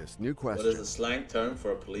acquaintances for this new question. What is the slang term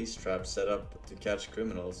for a police trap set up to catch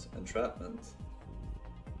criminals? Entrapment.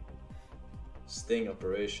 Sting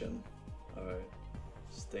operation. Alright.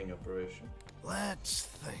 Sting operation. Let's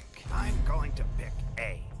think. I'm going to pick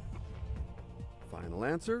A. Final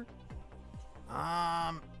answer?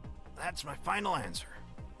 That's my final answer.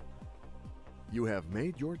 You have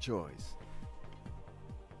made your choice.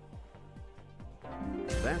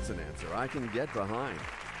 That's an answer I can get behind.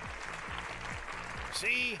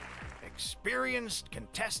 See, experienced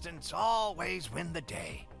contestants always win the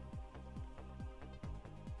day.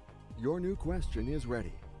 Your new question is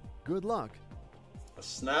ready. Good luck. A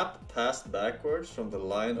snap passed backwards from the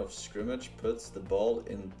line of scrimmage puts the ball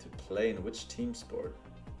into play in which team sport?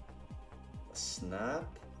 A snap?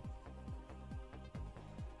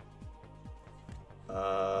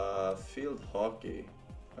 Field hockey,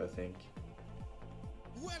 I think.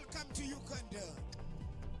 Welcome to Uganda.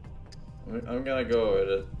 I'm gonna go with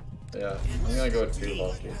it. Yeah, I'm gonna go with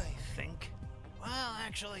field hockey. I think. Well,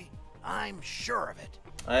 actually, I'm sure of it.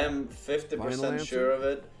 I am 50% sure of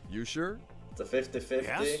it. You sure? It's a 50-50.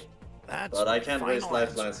 Yes, that's but I my can't waste final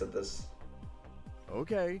lifelines answer. at this.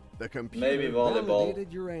 Okay, the computer Maybe volleyball.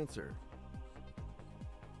 validated your answer.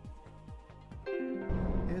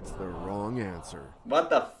 It's the wrong answer. What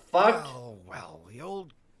the fuck? Well, the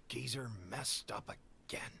old geezer messed up again.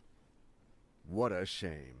 What a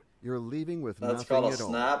shame. You're leaving with That's nothing called a at all.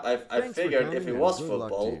 snap. I Thanks for figured coming if it and was good luck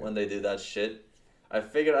to football you. when they do that shit, I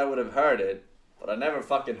figured I would have heard it, but I never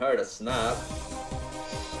fucking heard a snap.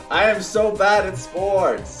 I am so bad at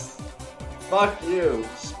sports. Fuck you.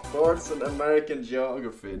 Sports and American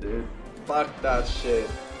geography, dude. Fuck that shit.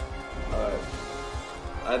 Alright.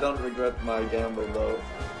 I don't regret my gamble though.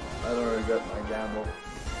 I don't regret my gamble.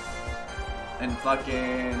 And fucking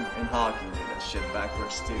in hockey, do that shit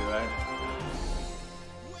backwards too, right?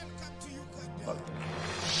 Fuck.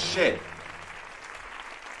 Shit.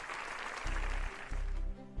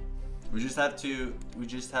 We just have to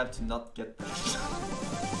not get that.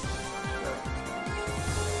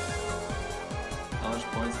 How much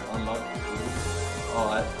points to unlock?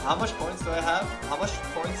 Oh, how much points do I have? How much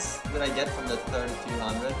points did I get from the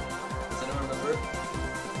 3200? Does anyone remember?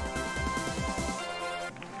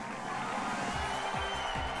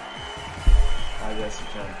 I I guess you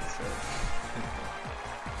can't say.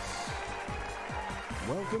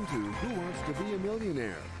 Welcome to Who Wants to Be a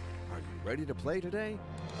Millionaire? Are you ready to play today?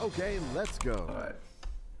 Okay, let's go. Alright.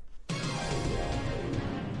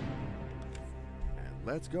 And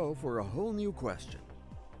let's go for a whole new question.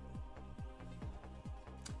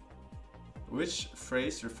 Which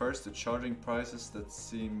phrase refers to charging prices that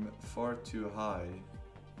seem far too high?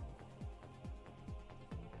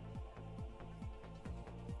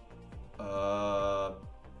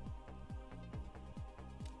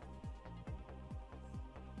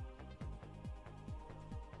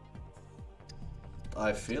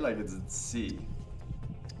 I feel like it's C,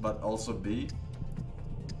 but also B.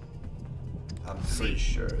 I'm pretty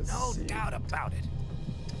sure it's No C. doubt about it.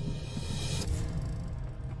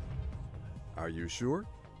 Are you sure?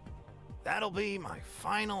 That'll be my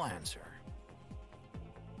final answer.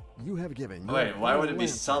 You have given your Wait, why would it be final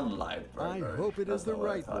answer. sunlight? I Right, hope it that's is the not what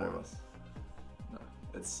I right thought it one. was. No,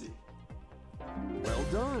 it's C. Well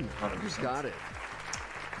done. 100%. You got it.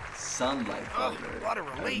 Sunlight. Oh, probably. what a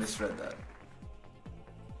I relief. misread that.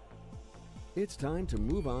 It's time to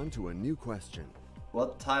move on to a new question.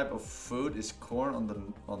 What type of food is corn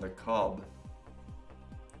on the cob?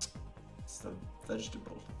 It's the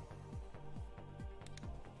vegetable.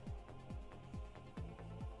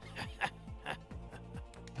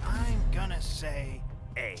 I'm gonna say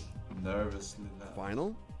A. Nervously loud.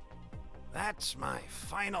 Final? That's my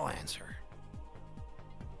final answer.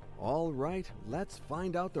 All right, let's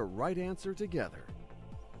find out the right answer together.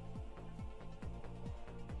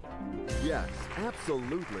 Yes,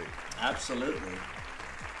 absolutely. Absolutely.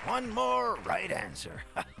 One more right answer.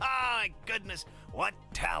 My goodness, what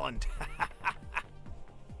talent.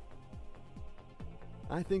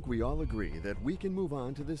 I think we all agree that we can move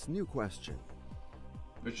on to this new question.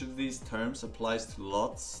 Which of these terms applies to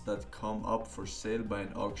lots that come up for sale by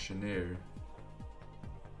an auctioneer?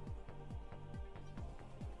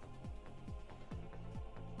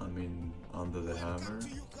 I mean, under the hammer,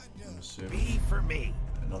 I'm assuming. B for me.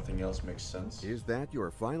 Nothing else makes sense. Is that your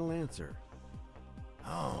final answer?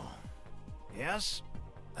 Oh, yes,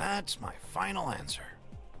 that's my final answer.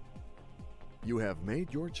 You have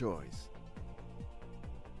made your choice.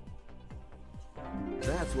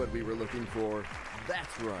 That's what we were looking for.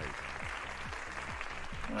 That's right.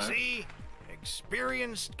 Alright. See,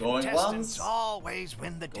 experienced Going contestants once. always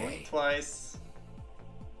win the Going day. twice.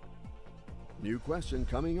 New question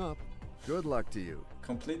coming up. Good luck to you.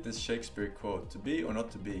 Complete this Shakespeare quote. To be or not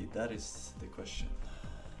to be? That is the question.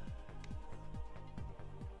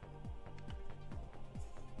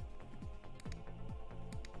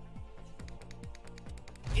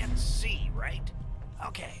 It's C, right?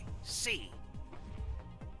 Okay, C.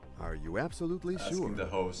 Are you absolutely Asking sure? the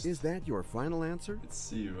host. Is that your final answer? It's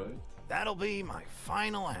C, right? That'll be my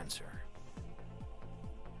final answer.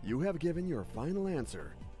 You have given your final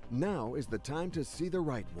answer. Now is the time to see the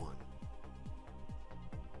right one.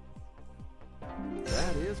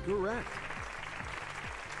 That is correct.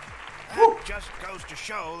 That just goes to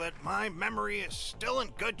show that my memory is still in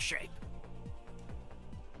good shape.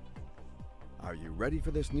 Are you ready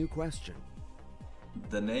for this new question?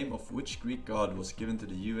 The name of which Greek god was given to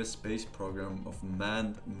the US space program of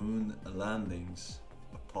manned moon landings?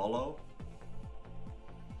 Apollo?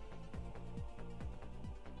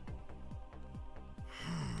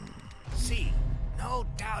 C, no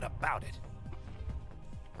doubt about it.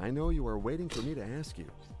 I know you are waiting for me to ask you.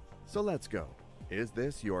 So let's go. Is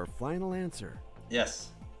this your final answer? Yes.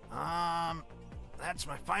 That's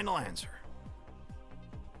my final answer.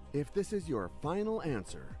 If this is your final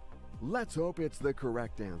answer, let's hope it's the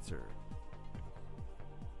correct answer.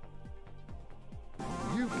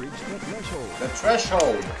 You've reached the threshold. The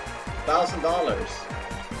threshold!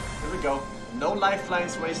 $1,000. Here we go. No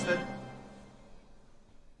lifelines wasted.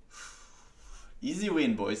 Easy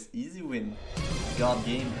win, boys. Easy win. God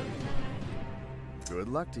game. Good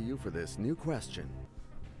luck to you for this new question.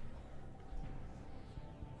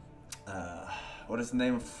 What is the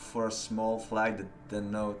name for a small flag that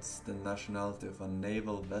denotes the nationality of a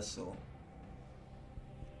naval vessel?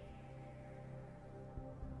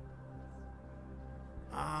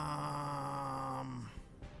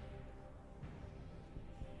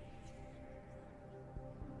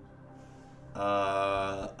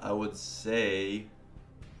 I would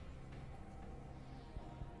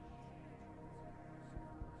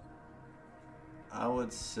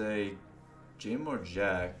say Jim or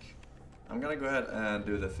Jack. I'm gonna go ahead and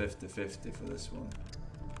do the 50-50 for this one.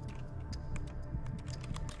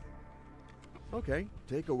 Okay,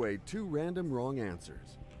 take away 2 random wrong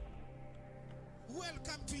answers.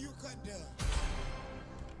 Welcome to Uganda.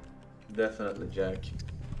 Definitely Jack.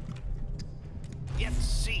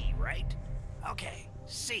 C, right? Okay,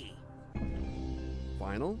 C.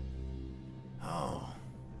 Final? Oh,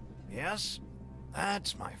 yes,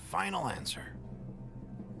 that's my final answer.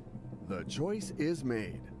 The choice is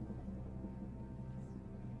made.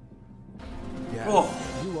 Yes,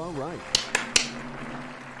 Oh. you are right.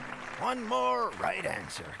 One more right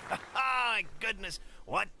answer. My goodness,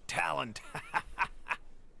 what talent.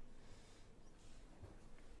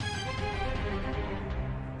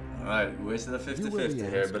 Alright, we wasted a You will 50-50 be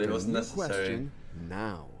here, asked but it a wasn't new necessary. question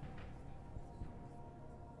now.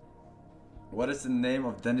 What is the name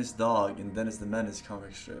of Dennis' dog in Dennis the Menace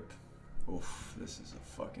comic strip? Oof, this is a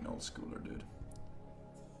fucking old schooler, dude.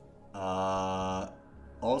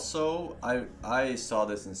 Also, I saw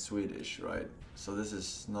this in Swedish, right? So this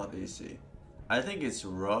is not easy. I think it's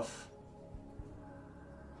rough.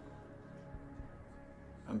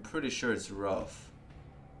 I'm pretty sure it's rough.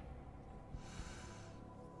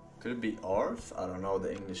 Could it be Arf? I don't know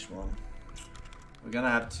the English one. We're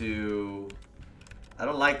gonna have to... I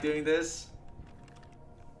don't like doing this.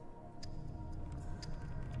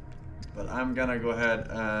 But I'm gonna go ahead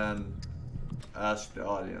and ask the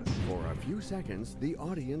audience. For a few seconds, the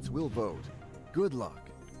audience will vote. Good luck.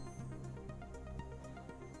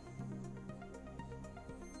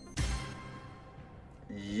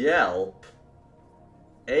 Yelp.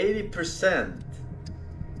 80%.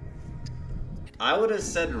 I would have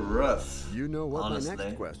said rough. You know what honestly. my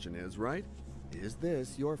next question is, right? Is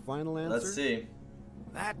this your final answer? Let's see.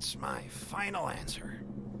 That's my final answer.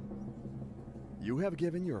 You have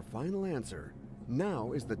given your final answer.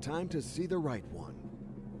 Now is the time to see the right one.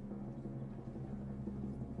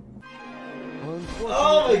 Oh my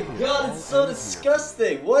Unfortunately, god, all it's so ends here.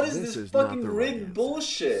 disgusting. What is This this is not fucking the right rigged answer.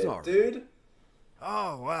 bullshit, Sorry. dude?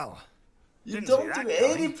 Oh, well. You Didn't don't see do that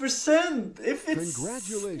coming. 80% if it's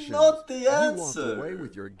Congratulations. not the You walked answer. away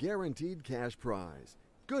with your guaranteed cash prize.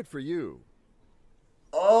 Good for you.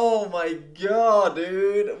 Oh my god,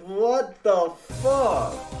 dude. What the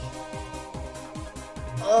fuck?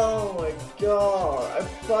 Oh my god.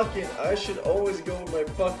 I should always go with my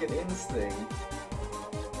fucking instinct.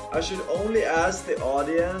 I should only ask the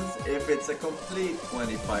audience if it's a complete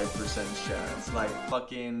 25% chance, like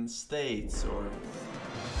fucking states or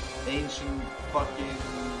ancient fucking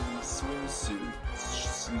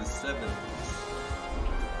swimsuits in the 70s.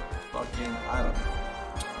 Fucking, I don't know.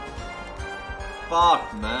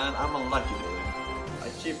 Fuck, man, I'm unlucky, dude. I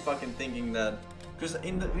keep fucking thinking that, because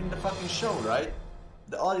in the fucking show, right?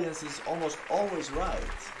 The audience is almost always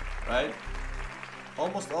right?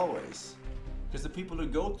 Almost always. Because the people who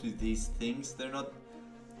go to these things, they're not...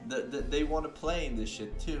 They want to play in this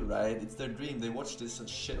shit too, right? It's their dream. They watch this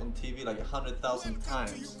shit on TV like 100,000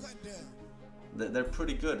 times. They're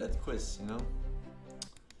pretty good at quiz, you know?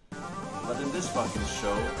 But in this fucking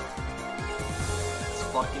show, it's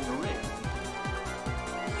fucking rigged.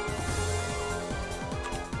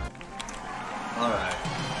 Alright,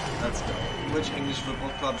 let's go. Which English football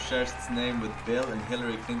club shares its name with Bill and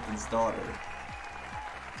Hillary Clinton's daughter?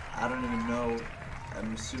 I don't even know.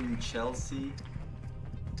 I'm assuming Chelsea.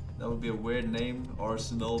 That would be a weird name.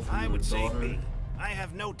 Arsenal for I your would say daughter. B. I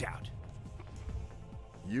have no doubt.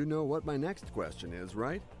 You know what my next question is,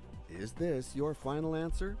 right? Is this your final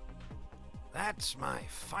answer? That's my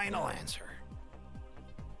final answer.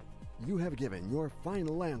 You have given your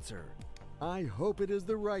final answer. I hope it is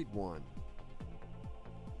the right one.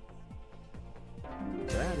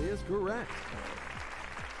 That is correct.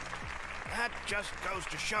 That just goes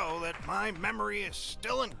to show that my memory is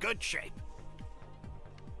still in good shape.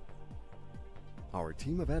 Our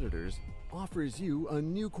team of editors offers you a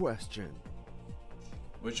new question.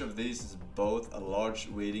 Which of these is both a large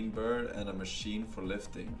wading bird and a machine for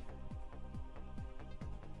lifting?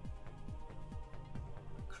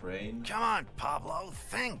 Crane? Come on, Pablo,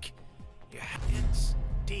 think. Yeah, it's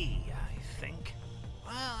D, I think.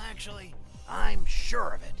 Well, actually, I'm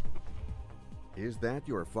sure of it. Is that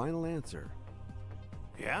your final answer?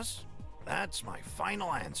 Yes, that's my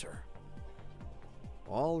final answer.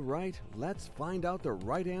 All right, let's find out the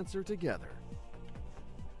right answer together.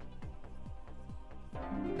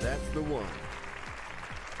 That's the one.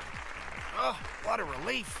 Oh, what a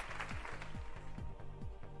relief.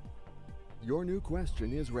 Your new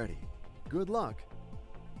question is ready. Good luck.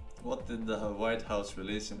 What did the White House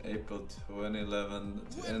release in April 2011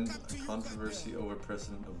 to end a controversy over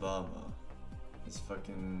President Obama? His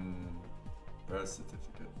fucking birth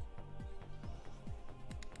certificate.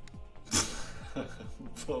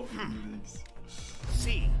 Voting leaks.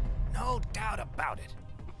 C, no doubt about it.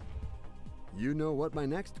 You know what my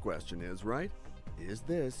next question is, right? Is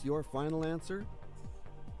this your final answer?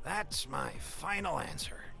 That's my final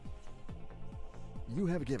answer. You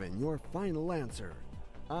have given your final answer.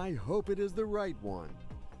 I hope it is the right one.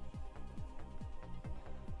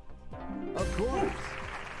 Of course.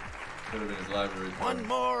 Could have been his library card. One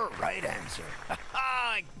more right answer.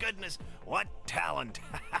 My goodness, what talent.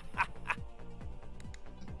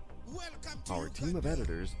 Welcome to Our team of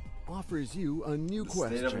editors offers you a new The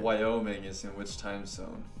question. state of Wyoming is in which time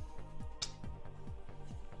zone?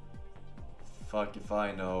 Fuck if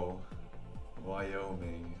I know.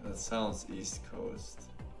 Wyoming. That sounds East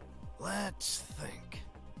Coast. Let's think.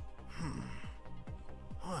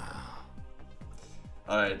 Wow.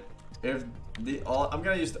 Alright. If the I'm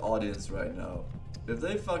gonna use the audience right now. If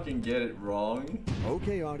they fucking get it wrong,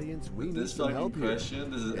 Okay, audience, we need this some fucking help here.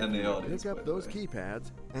 question, this is If any you audience. Pick by up the those way.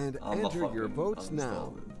 keypads and I'm a enter your fucking votes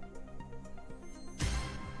now. uninstalled.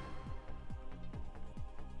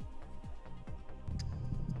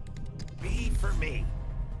 B for me.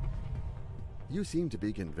 You seem to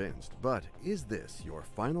be convinced, but is this your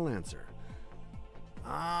final answer?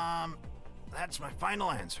 That's my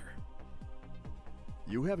final answer.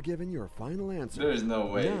 You have given your final answer. There is no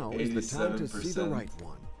way. Now is the time to see the 87%. right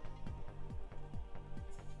one.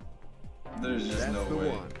 There's just That's no the way.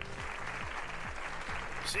 one.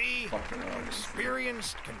 See, Fucking audience.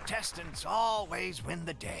 experienced contestants always win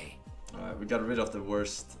the day. Alright, we got rid of the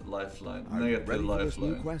worst lifeline. Are you Negative ready for this new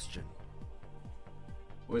lifeline. question?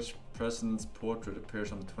 Which president's portrait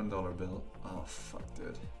appears on the $20 bill? Oh fuck,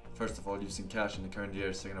 dude. First of all, using cash in the current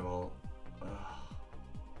year. Second of all,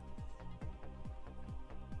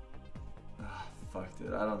 fuck,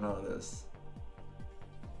 dude. I don't know this.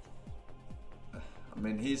 I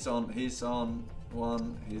mean, he's on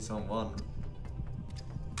one.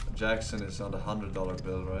 Jackson is on the $100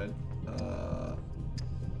 bill, right?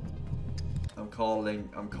 I'm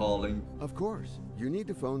calling. Of course. You need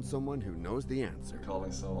to phone someone who knows the answer.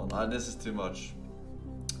 Calling someone. This is too much.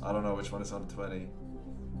 I don't know which one is on the 20.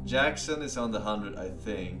 Jackson is on the 100, I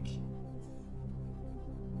think.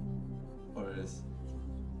 Or is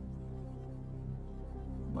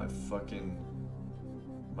my fucking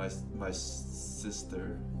my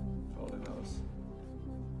sister probably knows.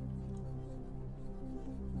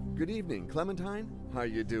 Good evening, Clementine. How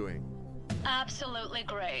you doing? Absolutely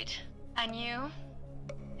great. And you?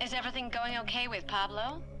 Is everything going okay with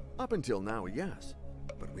Pablo? Up until now, yes.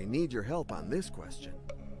 But we need your help on this question.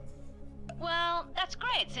 Well, that's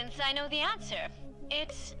great since I know the answer.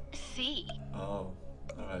 It's C. Oh,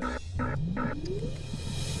 alright.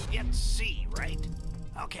 It's C, right?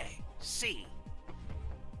 Okay, C.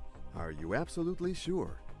 Are you absolutely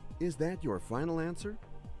sure? Is that your final answer?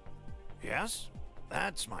 Yes,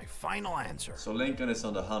 that's my final answer. So Lincoln is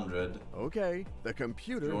on the 100. Okay, the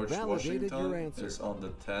computer George validated Washington your answer. is on the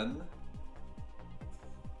 10.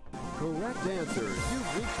 Correct answer.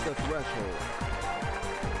 You've reached the threshold.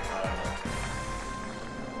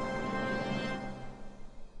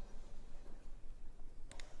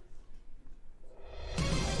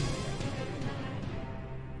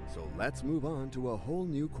 So let's move on to a whole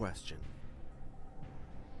new question.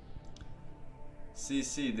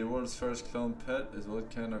 CC, the world's first clone pet is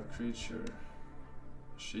what kind of creature?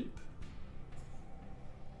 Sheep?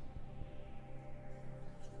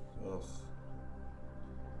 Ugh.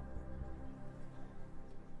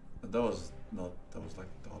 That was like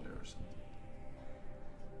Dolly or something.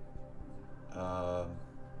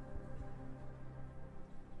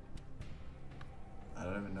 I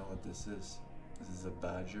don't even know what this is. This is a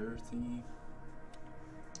badger thingy.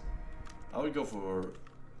 I would go for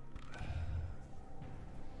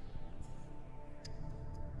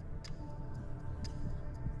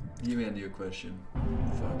give me a new question.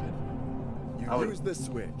 Fuck it. You use the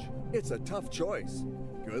switch. It's a tough choice.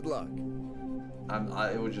 Good luck.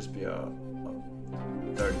 It would just be a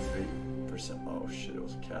 33%. Oh shit, it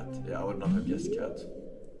was a cat. Yeah, I would not have guessed cat.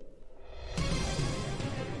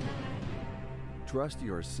 Trust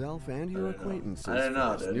yourself and your acquaintances I don't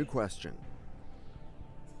know, for this dude. new question.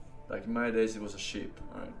 Back in my days, it was a sheep.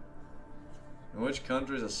 Alright. In which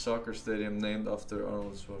country is a soccer stadium named after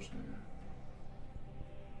Arnold Schwarzenegger?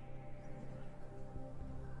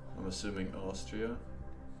 I'm assuming Austria.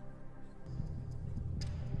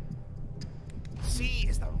 C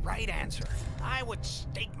is the right answer. I would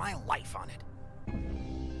stake my life on it.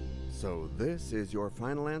 So this is your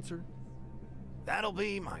final answer? That'll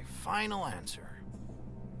be my final answer.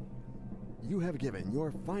 You have given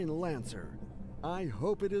your final answer. I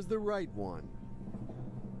hope it is the right one.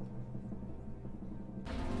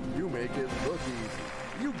 You make it look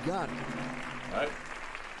easy. You got it. Alright.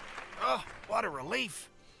 Oh, what a relief.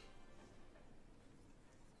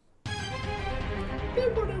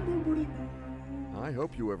 I I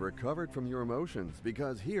hope you have recovered from your emotions,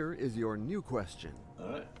 because here is your new question. All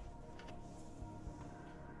right.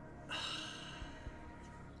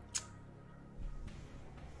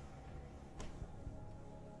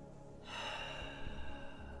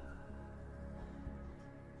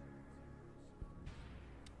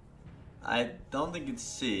 I don't think it's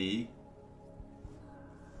C.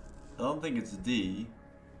 I don't think it's D.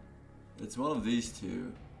 It's one of these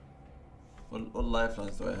two. What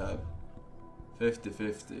lifelines do I have?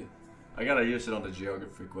 50-50. I gotta use it on the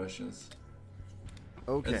geography questions.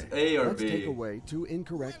 Okay, it's A or let's B. take away 2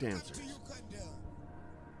 incorrect answers.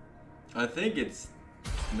 I think it's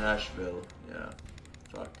Nashville. Yeah.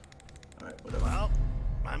 Fuck. Alright, whatever. Well,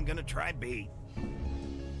 I'm gonna try B.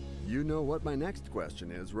 You know what my next question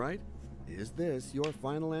is, right? Is this your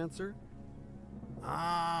final answer?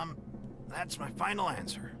 That's my final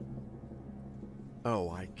answer. Oh,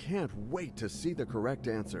 I can't wait to see the correct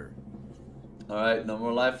answer. Alright, no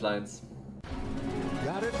more lifelines.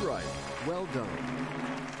 Got it right. Well done.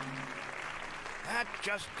 That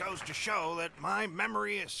just goes to show that my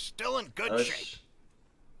memory is still in good shape.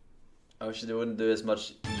 I wish they wouldn't do as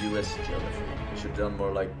much US geography. They should have done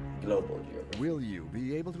more like global geography. Will you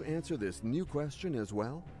be able to answer this new question as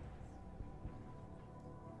well?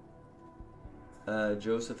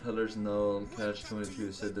 Joseph Heller's Noel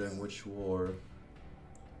Catch-22 said during which war?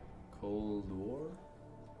 Cold War?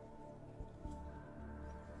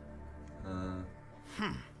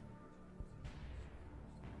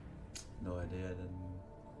 No idea. I didn't.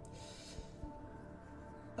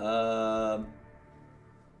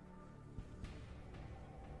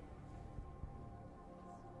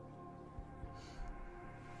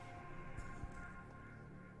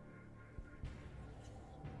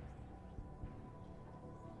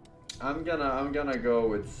 I'm gonna go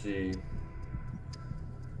with C.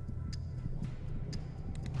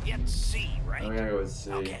 It's C, right? I'm gonna go with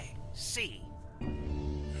C. Okay, C.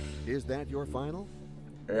 Is that your final?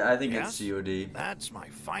 I think Yes, it's C or D. That's my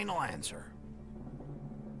final answer.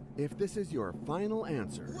 If this is your final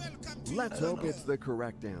answer, let's hope it's the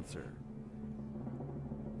correct answer.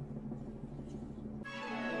 I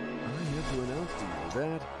have to announce to you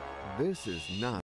that this is not